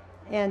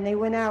 and they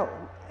went out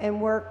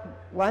and worked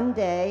one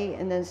day,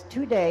 and then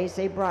 2 days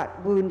they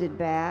brought wounded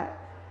back.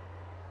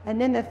 And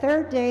then the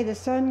third day the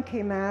sun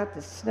came out,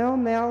 the snow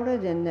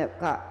melted, and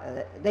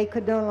they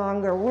could no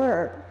longer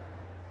work.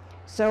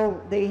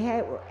 So they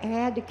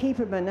had to keep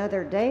them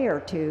another day or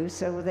two,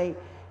 so they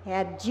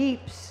had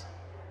jeeps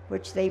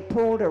which they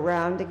pulled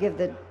around to give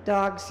the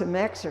dogs some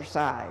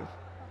exercise.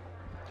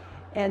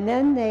 And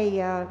then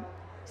they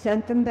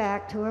sent them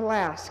back to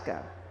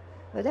Alaska.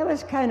 But that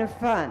was kind of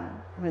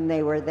fun when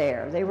they were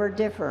there. They were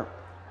different.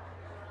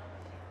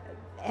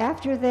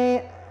 After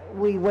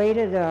we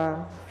waited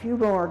a few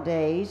more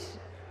days,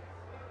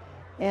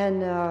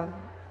 and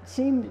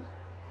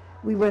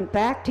we went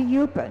back to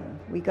Eupen.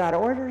 We got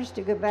orders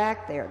to go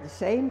back there, the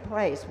same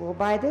place. Well,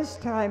 by this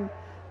time,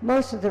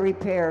 most of the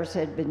repairs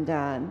had been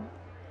done.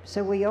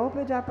 So we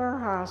opened up our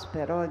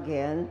hospital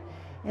again,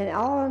 and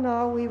all in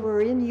all, we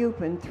were in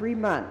Eupen 3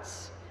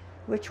 months,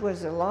 which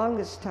was the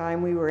longest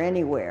time we were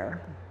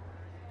anywhere.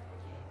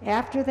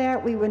 After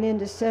that, we went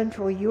into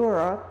Central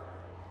Europe,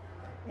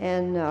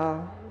 and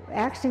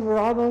actually we're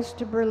almost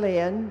to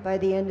Berlin by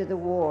the end of the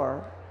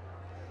war.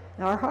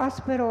 Our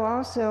hospital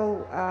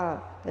also,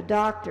 the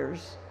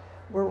doctors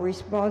were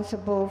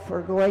responsible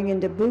for going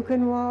into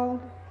Buchenwald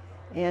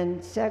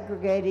and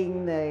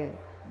segregating the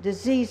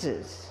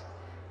diseases.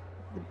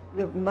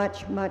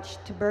 Much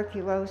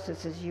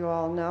tuberculosis, as you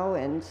all know,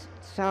 and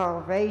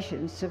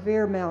starvation,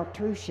 severe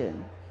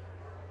malnutrition.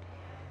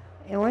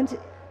 And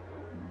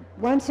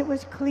once it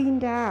was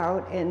cleaned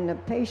out and the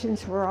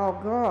patients were all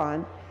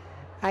gone,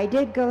 I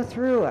did go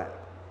through it.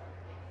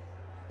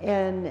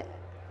 And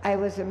I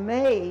was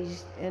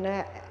amazed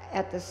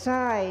at the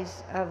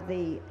size of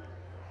the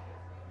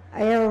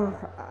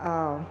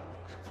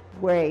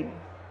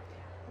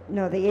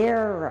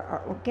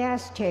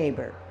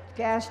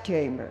gas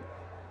chamber,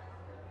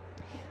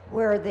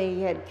 where they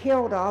had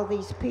killed all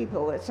these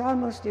people. It's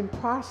almost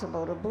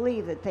impossible to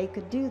believe that they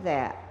could do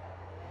that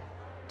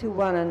to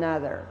one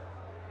another.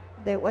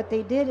 What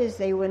they did is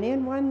they went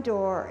in one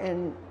door,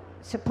 and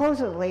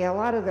supposedly a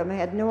lot of them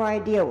had no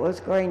idea what was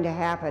going to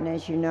happen,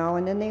 as you know,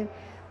 and then they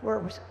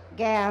were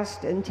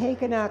gassed and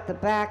taken out the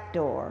back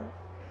door,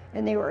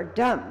 and they were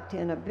dumped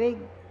in a big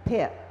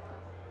pit.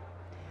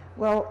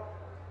 Well,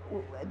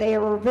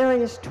 there were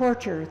various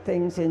torture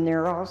things in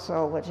there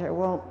also, which I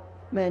won't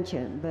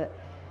mention, but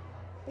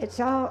it's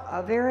all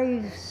a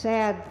very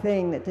sad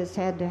thing that this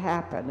had to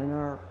happen in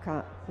our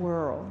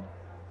world.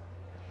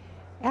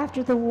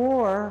 After the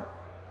war,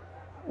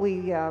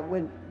 we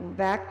went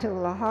back to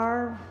Le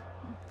Havre,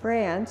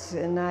 France,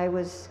 and I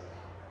was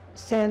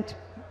sent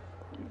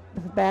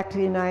back to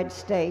the United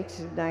States,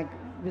 and I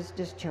was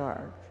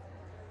discharged.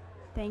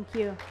 Thank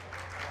you.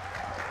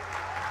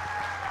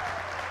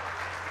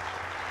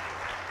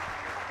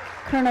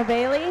 Colonel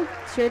Bailey,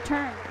 it's your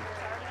turn.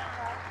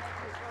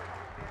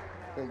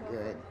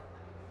 Good.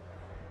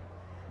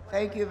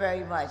 Thank you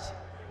very much.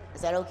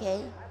 Is that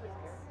okay?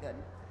 Good.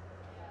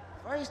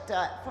 First,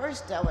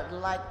 I would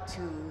like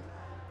to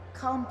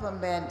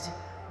compliment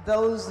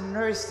those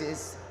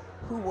nurses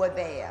who were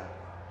there.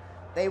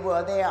 They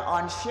were there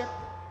on ship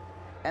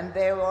And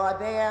they were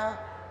there,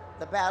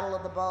 the Battle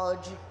of the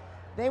Bulge.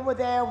 They were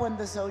there when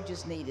the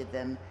soldiers needed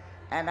them.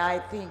 And I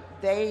think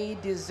they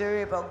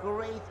deserve a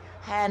great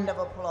hand of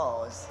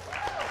applause.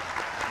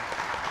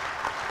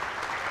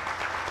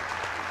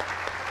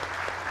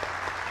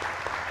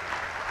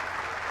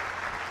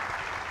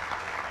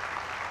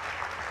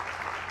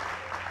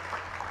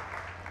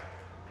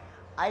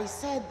 I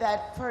said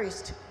that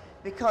first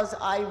because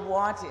I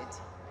wanted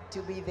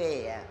to be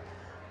there.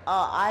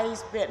 I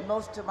spent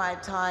most of my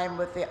time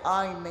with the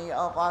Army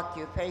of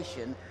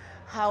Occupation.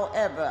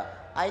 However,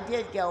 I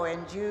did go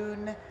in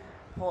June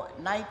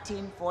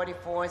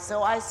 1944,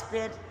 so I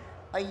spent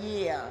a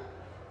year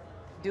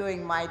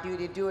doing my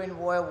duty during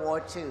World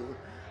War II.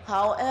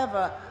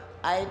 However,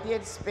 I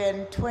did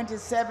spend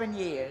 27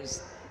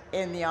 years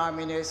in the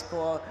Army Nurse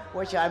Corps,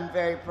 which I'm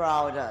very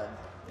proud of.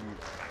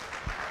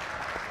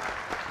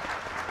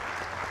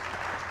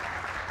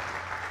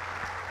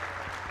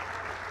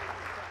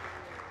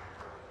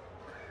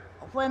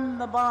 When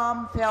the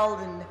bomb fell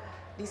in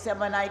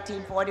December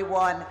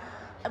 1941,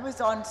 I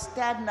was on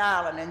Staten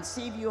Island in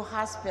Seaview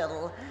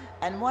Hospital,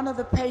 and one of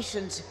the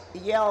patients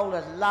yelled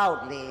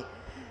loudly.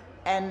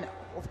 And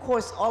of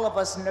course, all of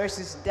us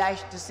nurses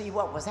dashed to see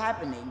what was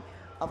happening.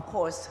 Of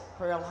course,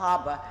 Pearl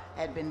Harbor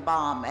had been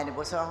bombed, and it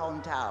was her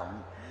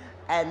hometown.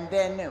 And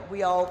then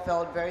we all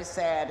felt very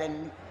sad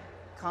and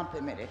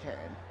complimented her.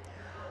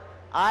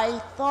 I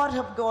thought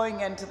of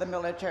going into the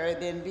military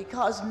then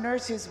because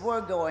nurses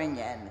were going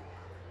in.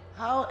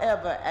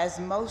 However, as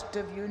most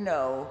of you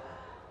know,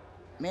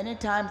 many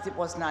times it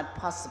was not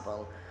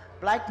possible.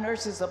 Black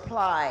nurses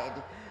applied,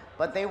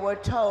 but they were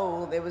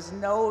told there was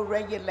no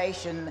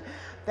regulation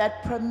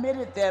that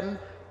permitted them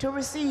to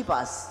receive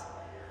us.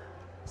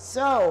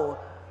 So,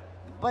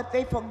 but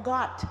they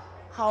forgot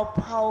how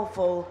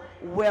powerful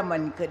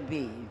women could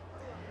be.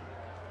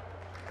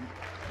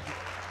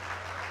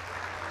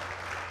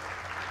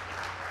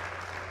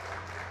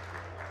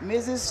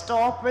 Mrs.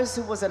 Storpers,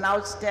 who was an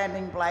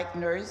outstanding black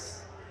nurse,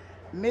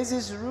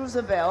 Mrs.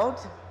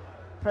 Roosevelt,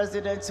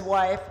 President's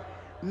wife,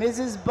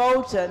 Mrs.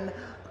 Bolton,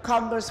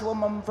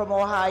 Congresswoman from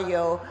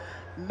Ohio,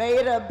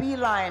 made a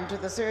beeline to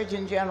the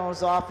Surgeon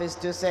General's office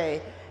to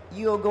say,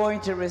 "You're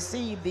going to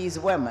receive these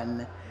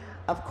women."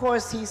 Of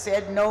course, he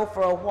said no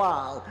for a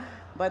while,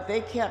 but they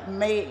kept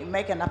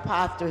making a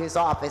path to his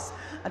office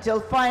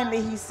until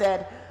finally he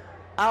said,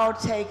 "I'll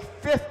take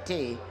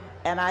 50.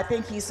 And I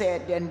think he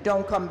said, "Then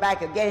don't come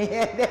back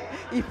again."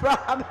 He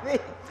probably,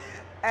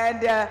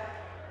 and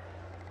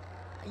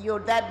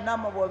that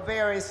number will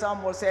vary.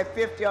 Some will say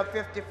 50 or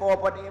 54,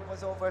 but it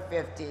was over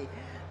 50.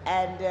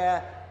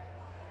 And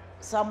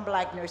some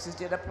black nurses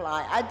did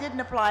apply. I didn't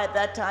apply at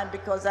that time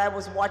because I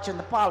was watching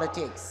the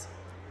politics.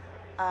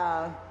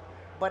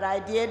 But I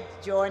did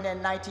join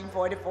in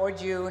 1944,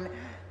 June,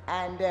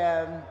 and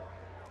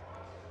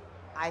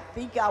I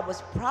think I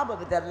was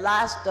probably the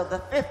last of the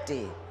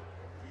 50.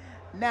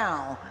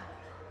 Now,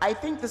 I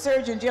think the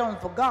Surgeon General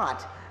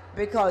forgot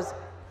because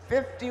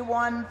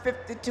 51,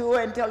 52,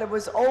 until it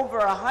was over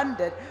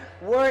 100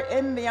 were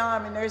in the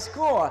Army Nurse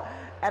Corps.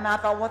 And I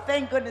thought, well,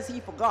 thank goodness he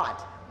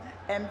forgot.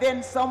 And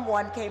then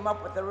someone came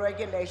up with the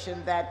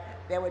regulation that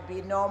there would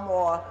be no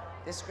more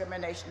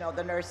discrimination of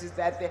the nurses,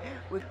 that they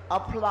would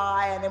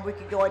apply and then we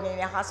could go in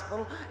any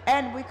hospital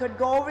and we could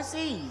go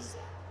overseas.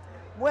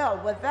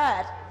 Well, with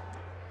that,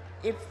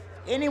 if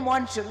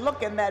anyone should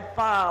look in that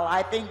file,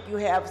 I think you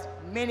have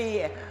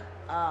many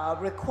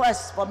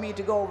requests for me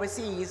to go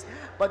overseas,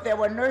 but there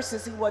were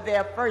nurses who were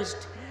there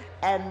first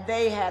and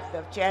they had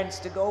the chance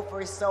to go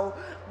first, so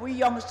we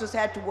youngsters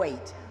had to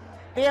wait.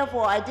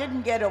 Therefore, I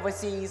didn't get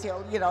overseas,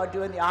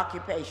 during the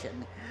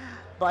occupation.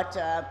 But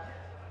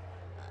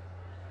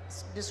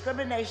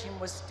discrimination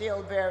was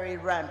still very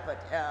rampant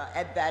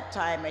at that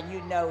time, and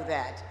you know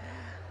that.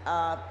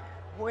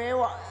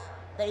 Where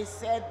they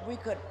said we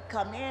could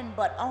come in,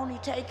 but only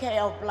take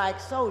care of black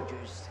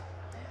soldiers.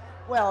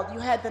 Well, you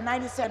had the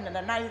 97th and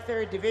the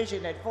 93rd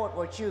Division at Fort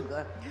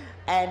Hauchuca,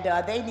 and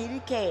they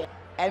needed care,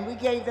 and we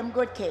gave them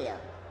good care.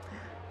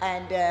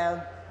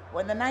 And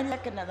when the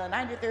 92nd and the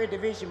 93rd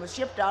Division was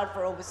shipped out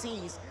for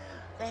overseas,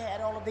 they had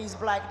all of these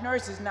black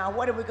nurses. Now,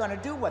 what are we going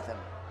to do with them?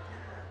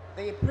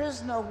 The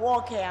prisoner of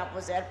war camp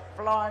was at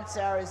Florence,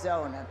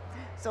 Arizona,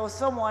 so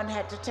someone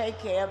had to take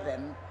care of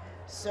them.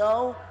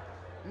 So,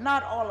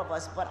 not all of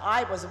us, but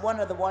I was one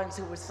of the ones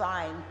who was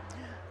signed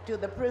to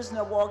the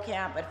prisoner of war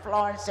camp at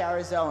Florence,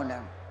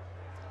 Arizona.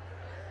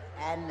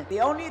 And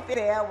the only thing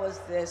there was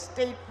the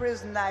state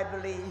prison, I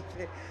believe,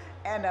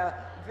 and a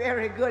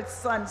very good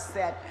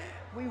sunset.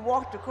 We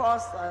walked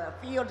across the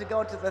field to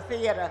go to the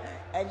theater,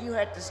 and you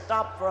had to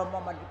stop for a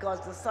moment because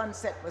the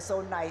sunset was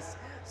so nice.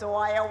 So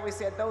I always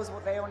said those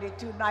were the only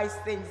two nice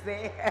things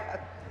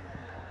there.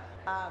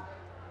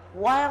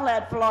 While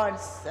at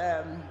Florence,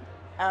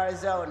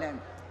 Arizona,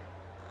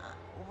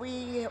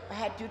 we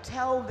had to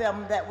tell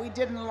them that we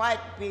didn't like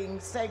being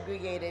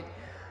segregated.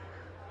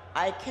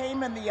 I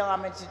came in the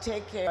Army to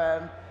take care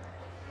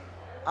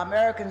of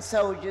American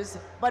soldiers,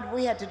 but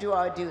we had to do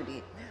our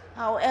duty.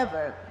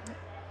 However,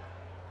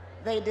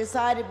 they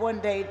decided one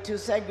day to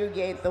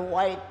segregate the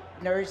white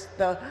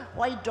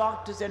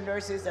doctors and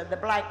nurses and the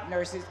black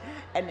nurses,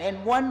 and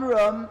in one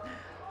room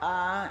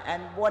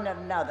and one in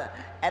another.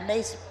 And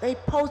they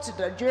posted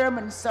a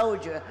German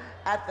soldier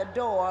at the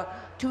door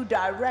to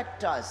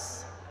direct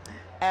us.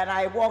 And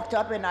I walked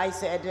up and I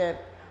said,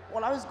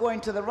 well, I was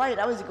going to the right,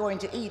 I was going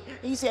to eat.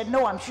 He said,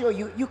 no, I'm sure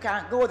you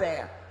can't go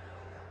there.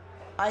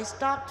 I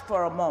stopped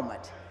for a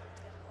moment.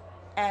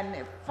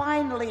 And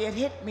finally it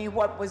hit me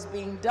what was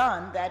being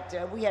done, that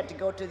we had to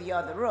go to the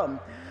other room.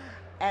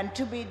 And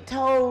to be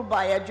told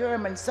by a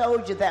German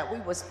soldier that we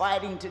was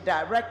fighting to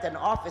direct an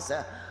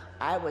officer,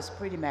 I was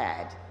pretty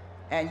mad,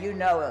 and you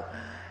know.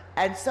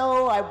 And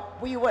so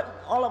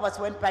all of us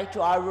went back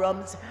to our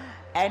rooms,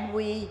 and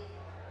we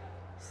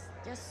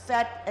just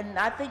sat, and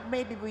I think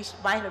maybe we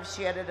might have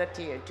shed a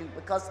tear too,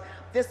 because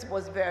this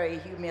was very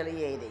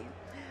humiliating.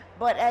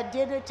 But at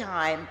dinner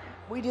time,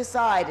 we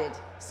decided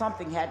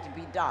something had to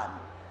be done.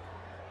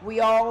 We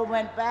all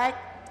went back,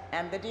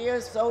 and the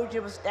dear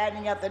soldier was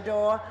standing at the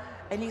door,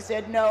 and he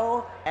said,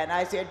 no, and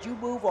I said, you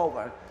move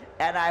over.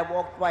 And I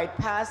walked right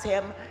past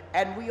him,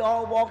 and we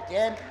all walked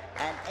in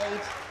and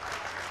ate.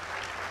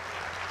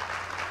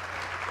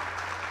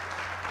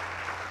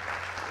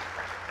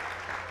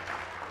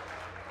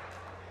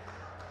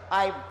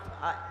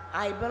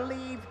 I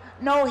believe,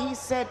 no, he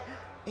said,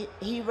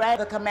 he rang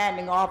the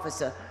commanding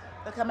officer.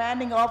 The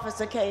commanding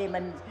officer came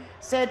and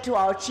said to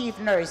our chief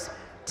nurse,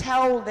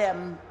 tell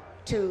them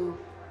to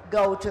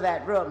go to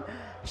that room.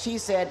 She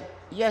said,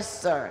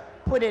 yes, sir,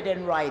 put it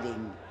in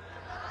writing.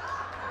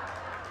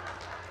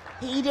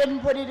 He didn't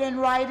put it in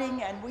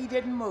writing, and we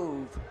didn't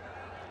move.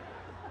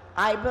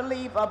 I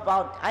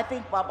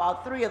think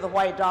about 3 of the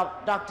white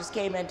doctors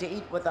came in to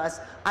eat with us.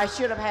 I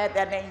should have had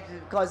their names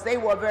because they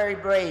were very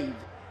brave.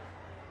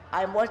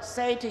 I must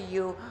say to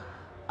you,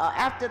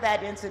 after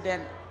that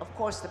incident, of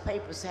course, the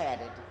papers had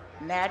it.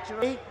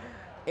 Naturally,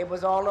 it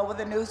was all over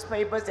the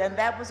newspapers, and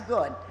that was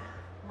good.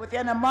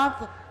 Within a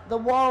month, the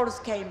walls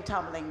came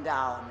tumbling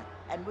down,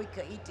 and we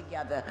could eat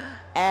together.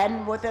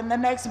 And within the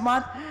next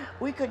month,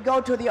 we could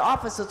go to the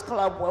officers'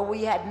 club where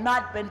we had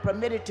not been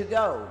permitted to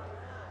go,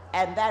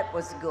 and that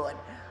was good.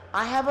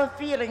 I have a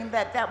feeling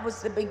that that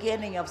was the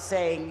beginning of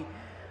saying,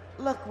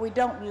 look, we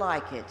don't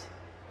like it.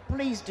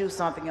 Please do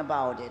something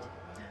about it.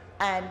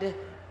 And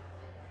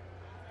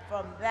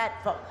from that,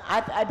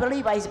 I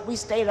believe we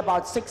stayed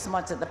about 6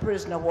 months at the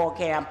prisoner of war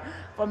camp.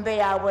 From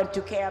there, I went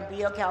to Camp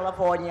Beale,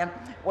 California,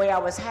 where I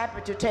was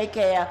happy to take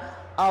care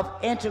of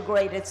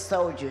integrated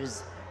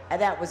soldiers,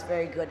 and that was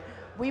very good.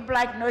 We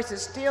black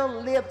nurses still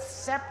lived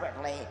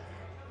separately,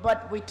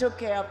 but we took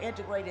care of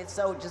integrated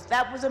soldiers.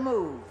 That was a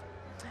move.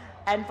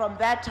 And from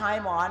that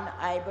time on,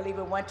 I believe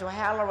we went to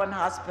Halloran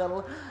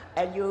Hospital,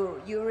 and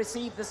you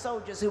received the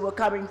soldiers who were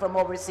coming from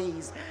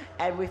overseas.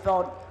 And we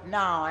thought,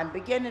 now I'm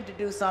beginning to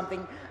do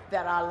something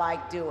that I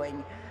like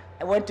doing.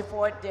 I went to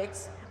Fort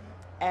Dix,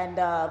 and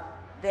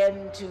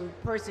then to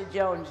Percy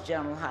Jones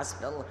General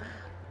Hospital.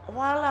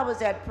 While I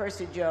was at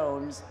Percy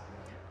Jones,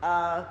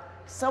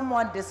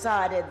 someone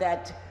decided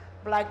that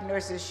black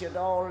nurses should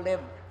all live,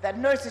 that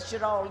nurses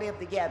should all live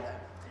together.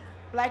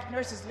 Black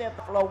nurses live on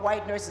the floor,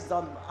 white nurses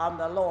on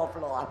the lower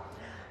floor.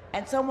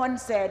 And someone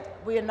said,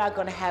 we're not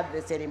going to have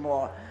this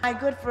anymore. My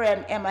good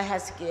friend Emma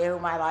Heskey,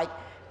 whom I like,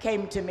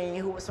 came to me,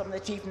 who was from the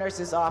chief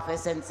nurse's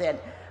office, and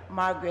said,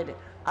 Margaret,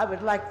 I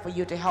would like for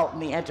you to help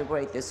me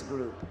integrate this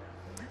group.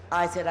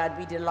 I said, I'd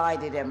be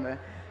delighted, Emma.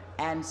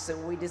 And so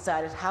we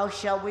decided, how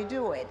shall we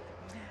do it?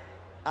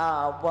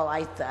 Well,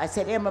 I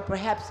said, Emma,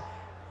 perhaps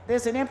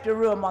there's an empty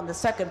room on the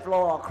 2nd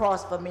floor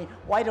across from me.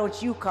 Why don't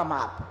you come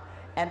up?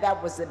 And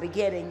that was the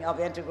beginning of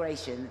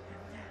integration.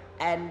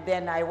 And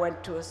then I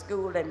went to a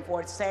school in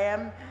Fort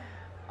Sam,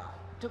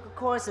 took a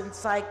course in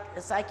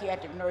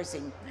psychiatric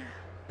nursing.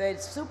 The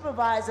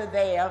supervisor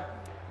there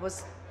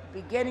was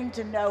beginning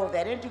to know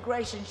that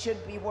integration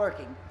should be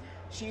working.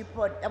 There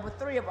were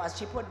 3 of us.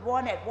 She put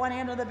one at one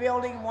end of the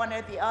building, one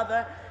at the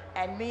other,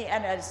 and me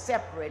in a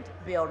separate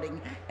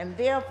building. And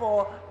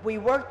therefore, we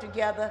worked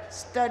together,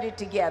 studied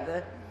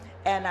together,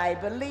 and I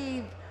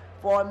believe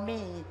for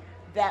me,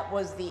 that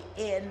was the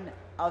end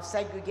of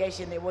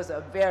segregation. It was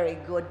a very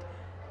good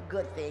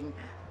thing.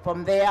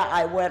 From there,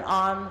 I went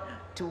on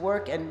to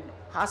work in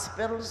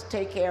hospitals,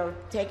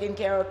 taking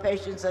care of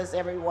patients as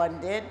everyone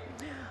did.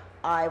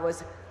 I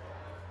was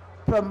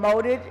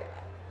promoted.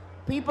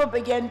 People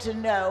began to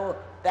know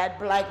that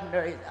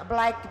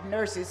black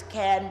nurses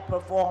can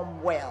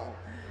perform well.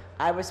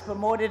 I was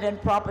promoted in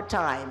proper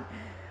time,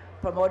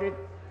 promoted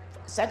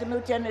 2nd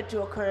lieutenant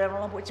to a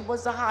colonel, which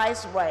was the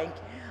highest rank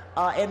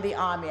in the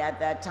Army at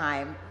that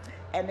time.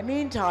 In the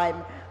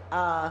meantime,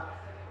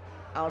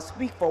 I'll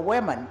speak for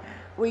women.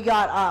 We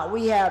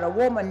had a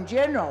woman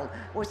general,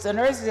 which the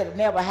nurses had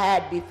never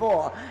had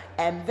before,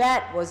 and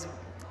that was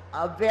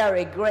a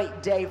very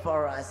great day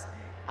for us.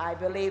 I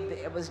believe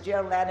it was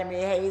General Annie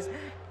Mae Hayes,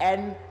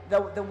 and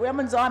the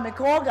Women's Army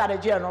Corps got a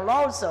general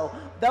also.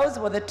 Those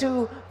were the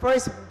 2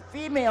 first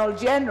female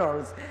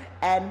generals,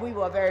 and we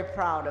were very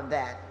proud of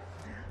that.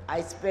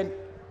 I spent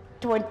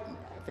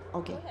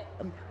Okay.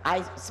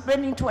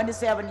 Spending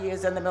 27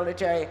 years in the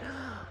military,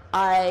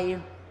 I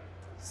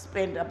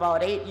spent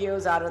about 8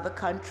 years out of the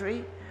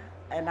country,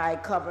 and I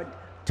covered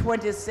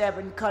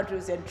 27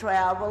 countries in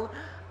travel.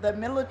 The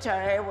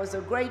military was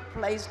a great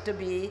place to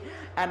be,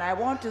 and I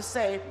want to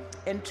say,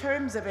 in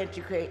terms of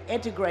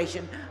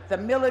integration, the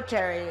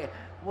military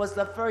was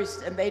the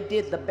first, and they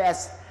did the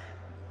best.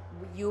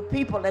 You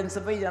people in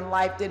civilian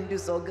life didn't do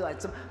so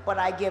good. So, but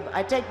I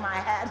take my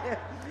hat,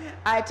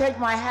 I take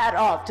my hat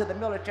off to the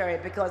military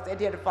because they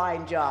did a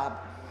fine job.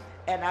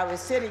 And I was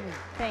sitting.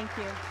 Thank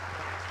you.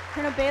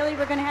 Colonel Bailey,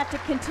 we're going to have to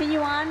continue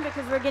on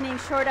because we're getting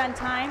short on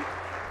time.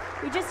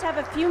 We just have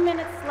a few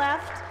minutes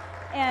left,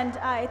 and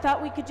I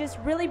thought we could just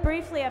really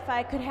briefly, if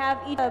I could have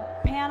each of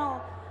the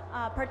panel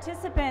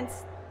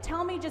participants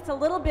tell me just a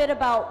little bit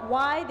about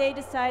why they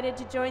decided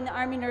to join the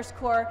Army Nurse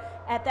Corps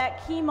at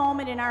that key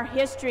moment in our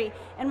history.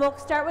 And we'll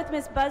start with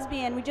Ms.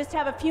 Busby, and we just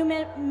have a few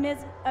minutes,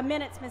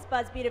 Ms.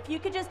 Busby. If you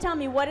could just tell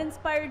me what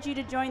inspired you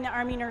to join the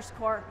Army Nurse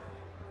Corps.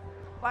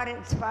 What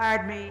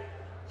inspired me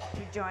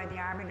to join the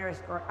Army Nurse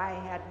Corps, I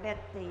had met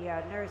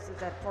the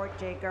nurses at Fort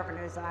J.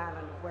 Governor's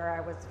Island, where I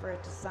was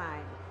first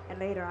assigned. And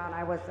later on,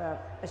 I was a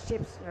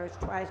ship's nurse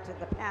twice to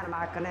the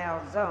Panama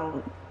Canal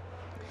Zone.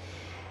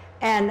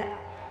 And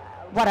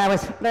what I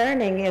was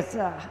learning is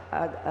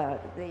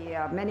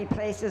the many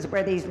places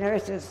where these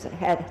nurses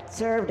had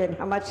served and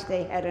how much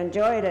they had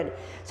enjoyed it.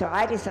 So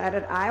I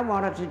decided I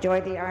wanted to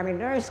join the Army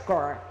Nurse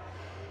Corps.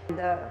 And,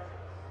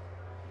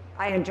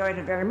 I enjoyed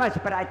it very much,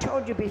 but I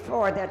told you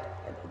before that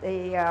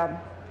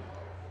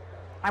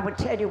I would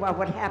tell you what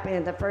would happen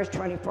in the first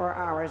 24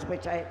 hours,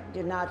 which I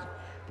did not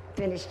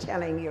finish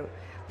telling you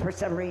for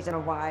some reason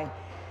or why.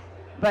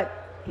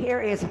 But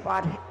here is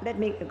what, let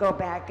me go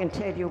back and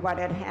tell you what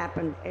had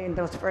happened in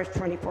those first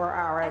 24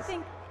 hours. I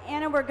think,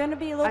 Anna, we're going to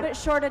be a little bit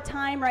short of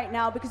time right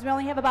now because we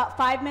only have about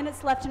 5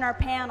 minutes left in our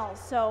panel.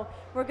 So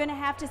we're going to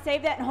have to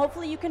save that, and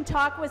hopefully you can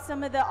talk with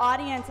some of the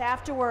audience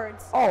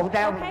afterwards. Oh,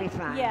 that would be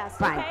fine. Yes.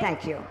 Fine, okay?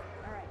 thank you.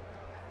 All right.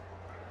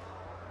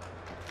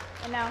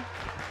 And now,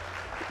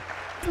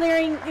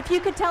 Clearing, if you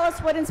could tell us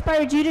what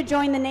inspired you to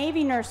join the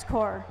Navy Nurse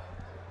Corps.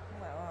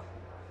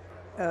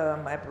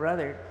 My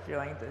brother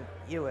joined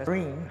the U.S.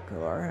 Marine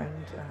Corps,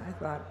 and I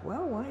thought,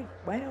 well,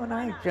 why don't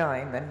I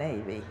join the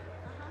Navy?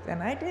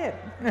 And I did.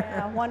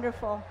 Yeah,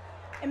 wonderful.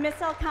 And Miss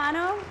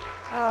Elcano?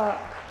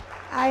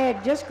 I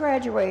had just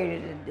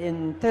graduated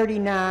in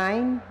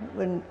 '39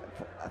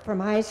 from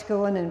high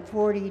school, and in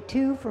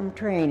 '42 from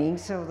training,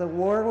 so the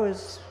war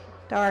was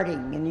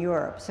starting in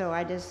Europe. So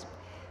I just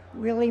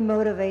really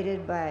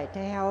motivated to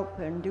help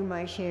and do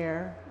my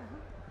share.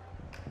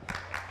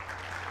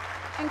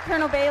 And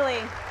Colonel Bailey,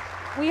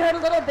 we heard a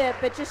little bit,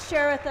 but just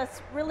share with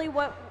us really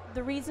what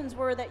the reasons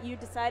were that you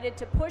decided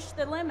to push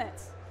the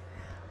limits.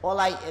 Well,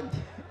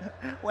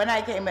 when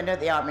I came into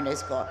the Army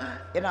Nurse Corps,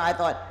 I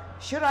thought,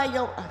 should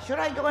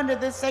I go into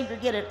this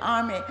segregated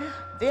army?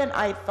 Then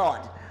I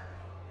thought,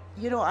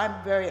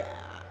 I'm very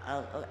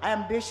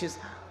ambitious.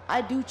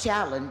 I do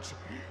challenge.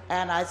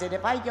 And I said,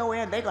 if I go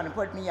in, they're going to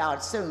put me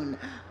out soon.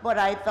 But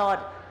I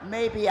thought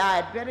maybe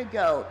I'd better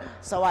go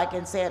so I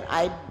can say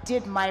I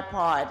did my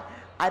part.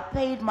 I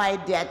paid my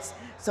debts.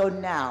 So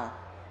now,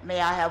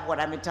 may I have what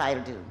I'm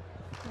entitled to?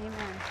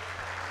 Amen.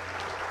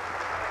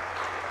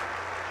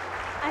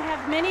 I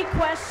have many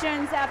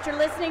questions after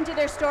listening to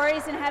their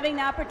stories and having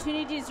the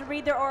opportunity to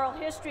read their oral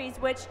histories,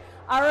 which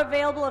are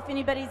available if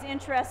anybody's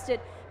interested.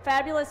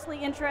 Fabulously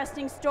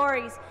interesting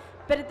stories.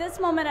 But at this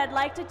moment, I'd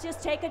like to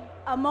just take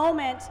a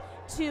moment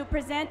to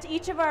present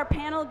each of our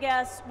panel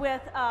guests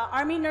with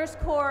Army Nurse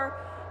Corps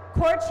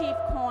Corps Chief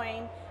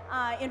coin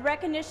in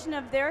recognition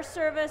of their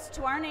service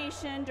to our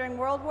nation during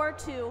World War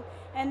II.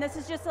 And this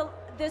is just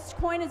this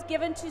coin is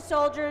given to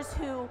soldiers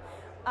who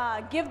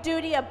give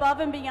duty above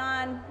and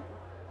beyond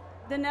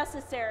the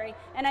necessary.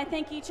 And I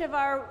think each of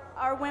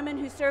our women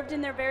who served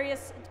in their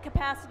various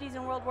capacities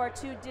in World War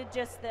II did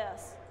just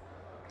this.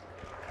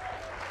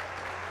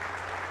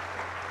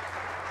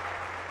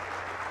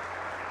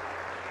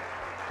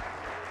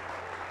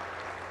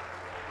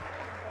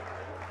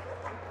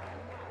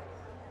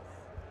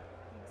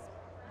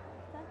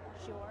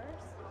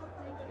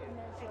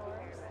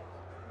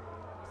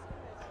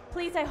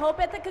 Please, I hope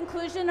at the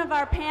conclusion of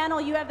our panel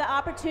you have the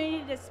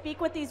opportunity to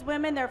speak with these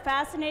women. They're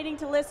fascinating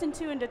to listen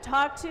to and to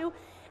talk to.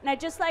 And I'd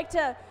just like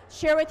to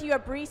share with you a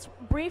brief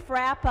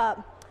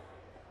wrap-up.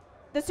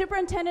 The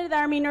Superintendent of the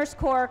Army Nurse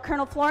Corps,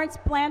 Colonel Florence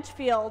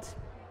Blanchfield,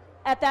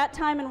 at that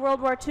time in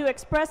World War II,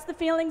 expressed the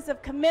feelings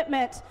of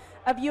commitment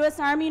of U.S.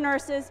 Army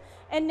nurses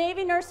and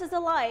Navy nurses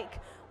alike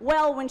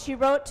well when she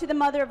wrote to the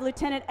mother of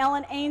Lieutenant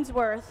Ellen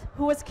Ainsworth,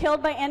 who was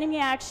killed by enemy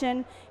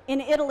action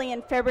in Italy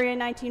in February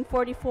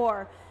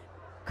 1944.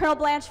 Colonel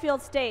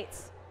Blanchfield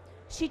states,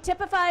 "She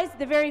typifies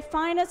the very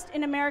finest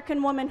in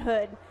American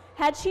womanhood.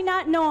 Had she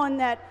not known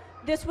that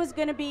this would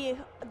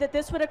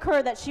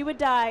occur, that she would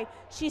die,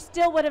 she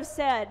still would have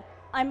said,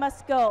 'I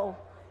must go.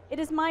 It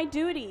is my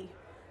duty.'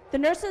 The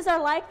nurses are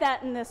like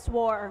that in this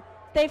war.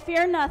 They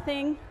fear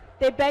nothing.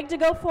 They beg to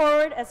go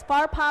forward as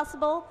far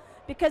possible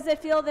because they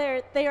feel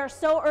they are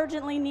so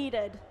urgently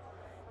needed.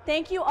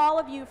 Thank you, all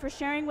of you, for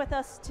sharing with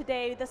us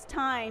today, this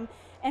time,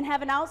 and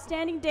have an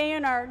outstanding day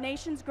in our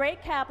nation's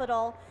great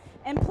capital.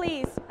 And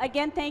please,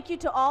 again, thank you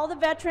to all the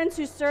veterans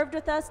who served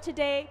with us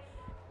today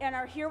and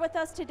are here with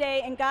us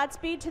today, and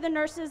Godspeed to the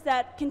nurses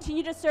that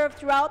continue to serve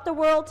throughout the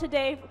world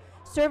today,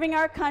 serving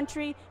our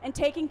country and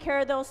taking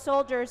care of those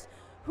soldiers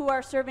who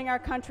are serving our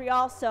country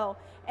also.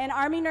 And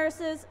Army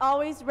nurses,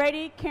 always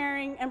ready,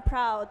 caring, and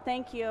proud.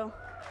 Thank you.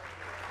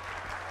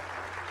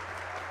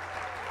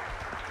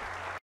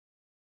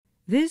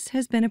 This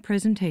has been a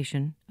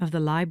presentation of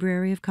the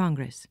Library of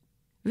Congress.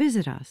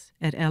 Visit us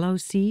at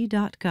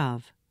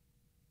loc.gov.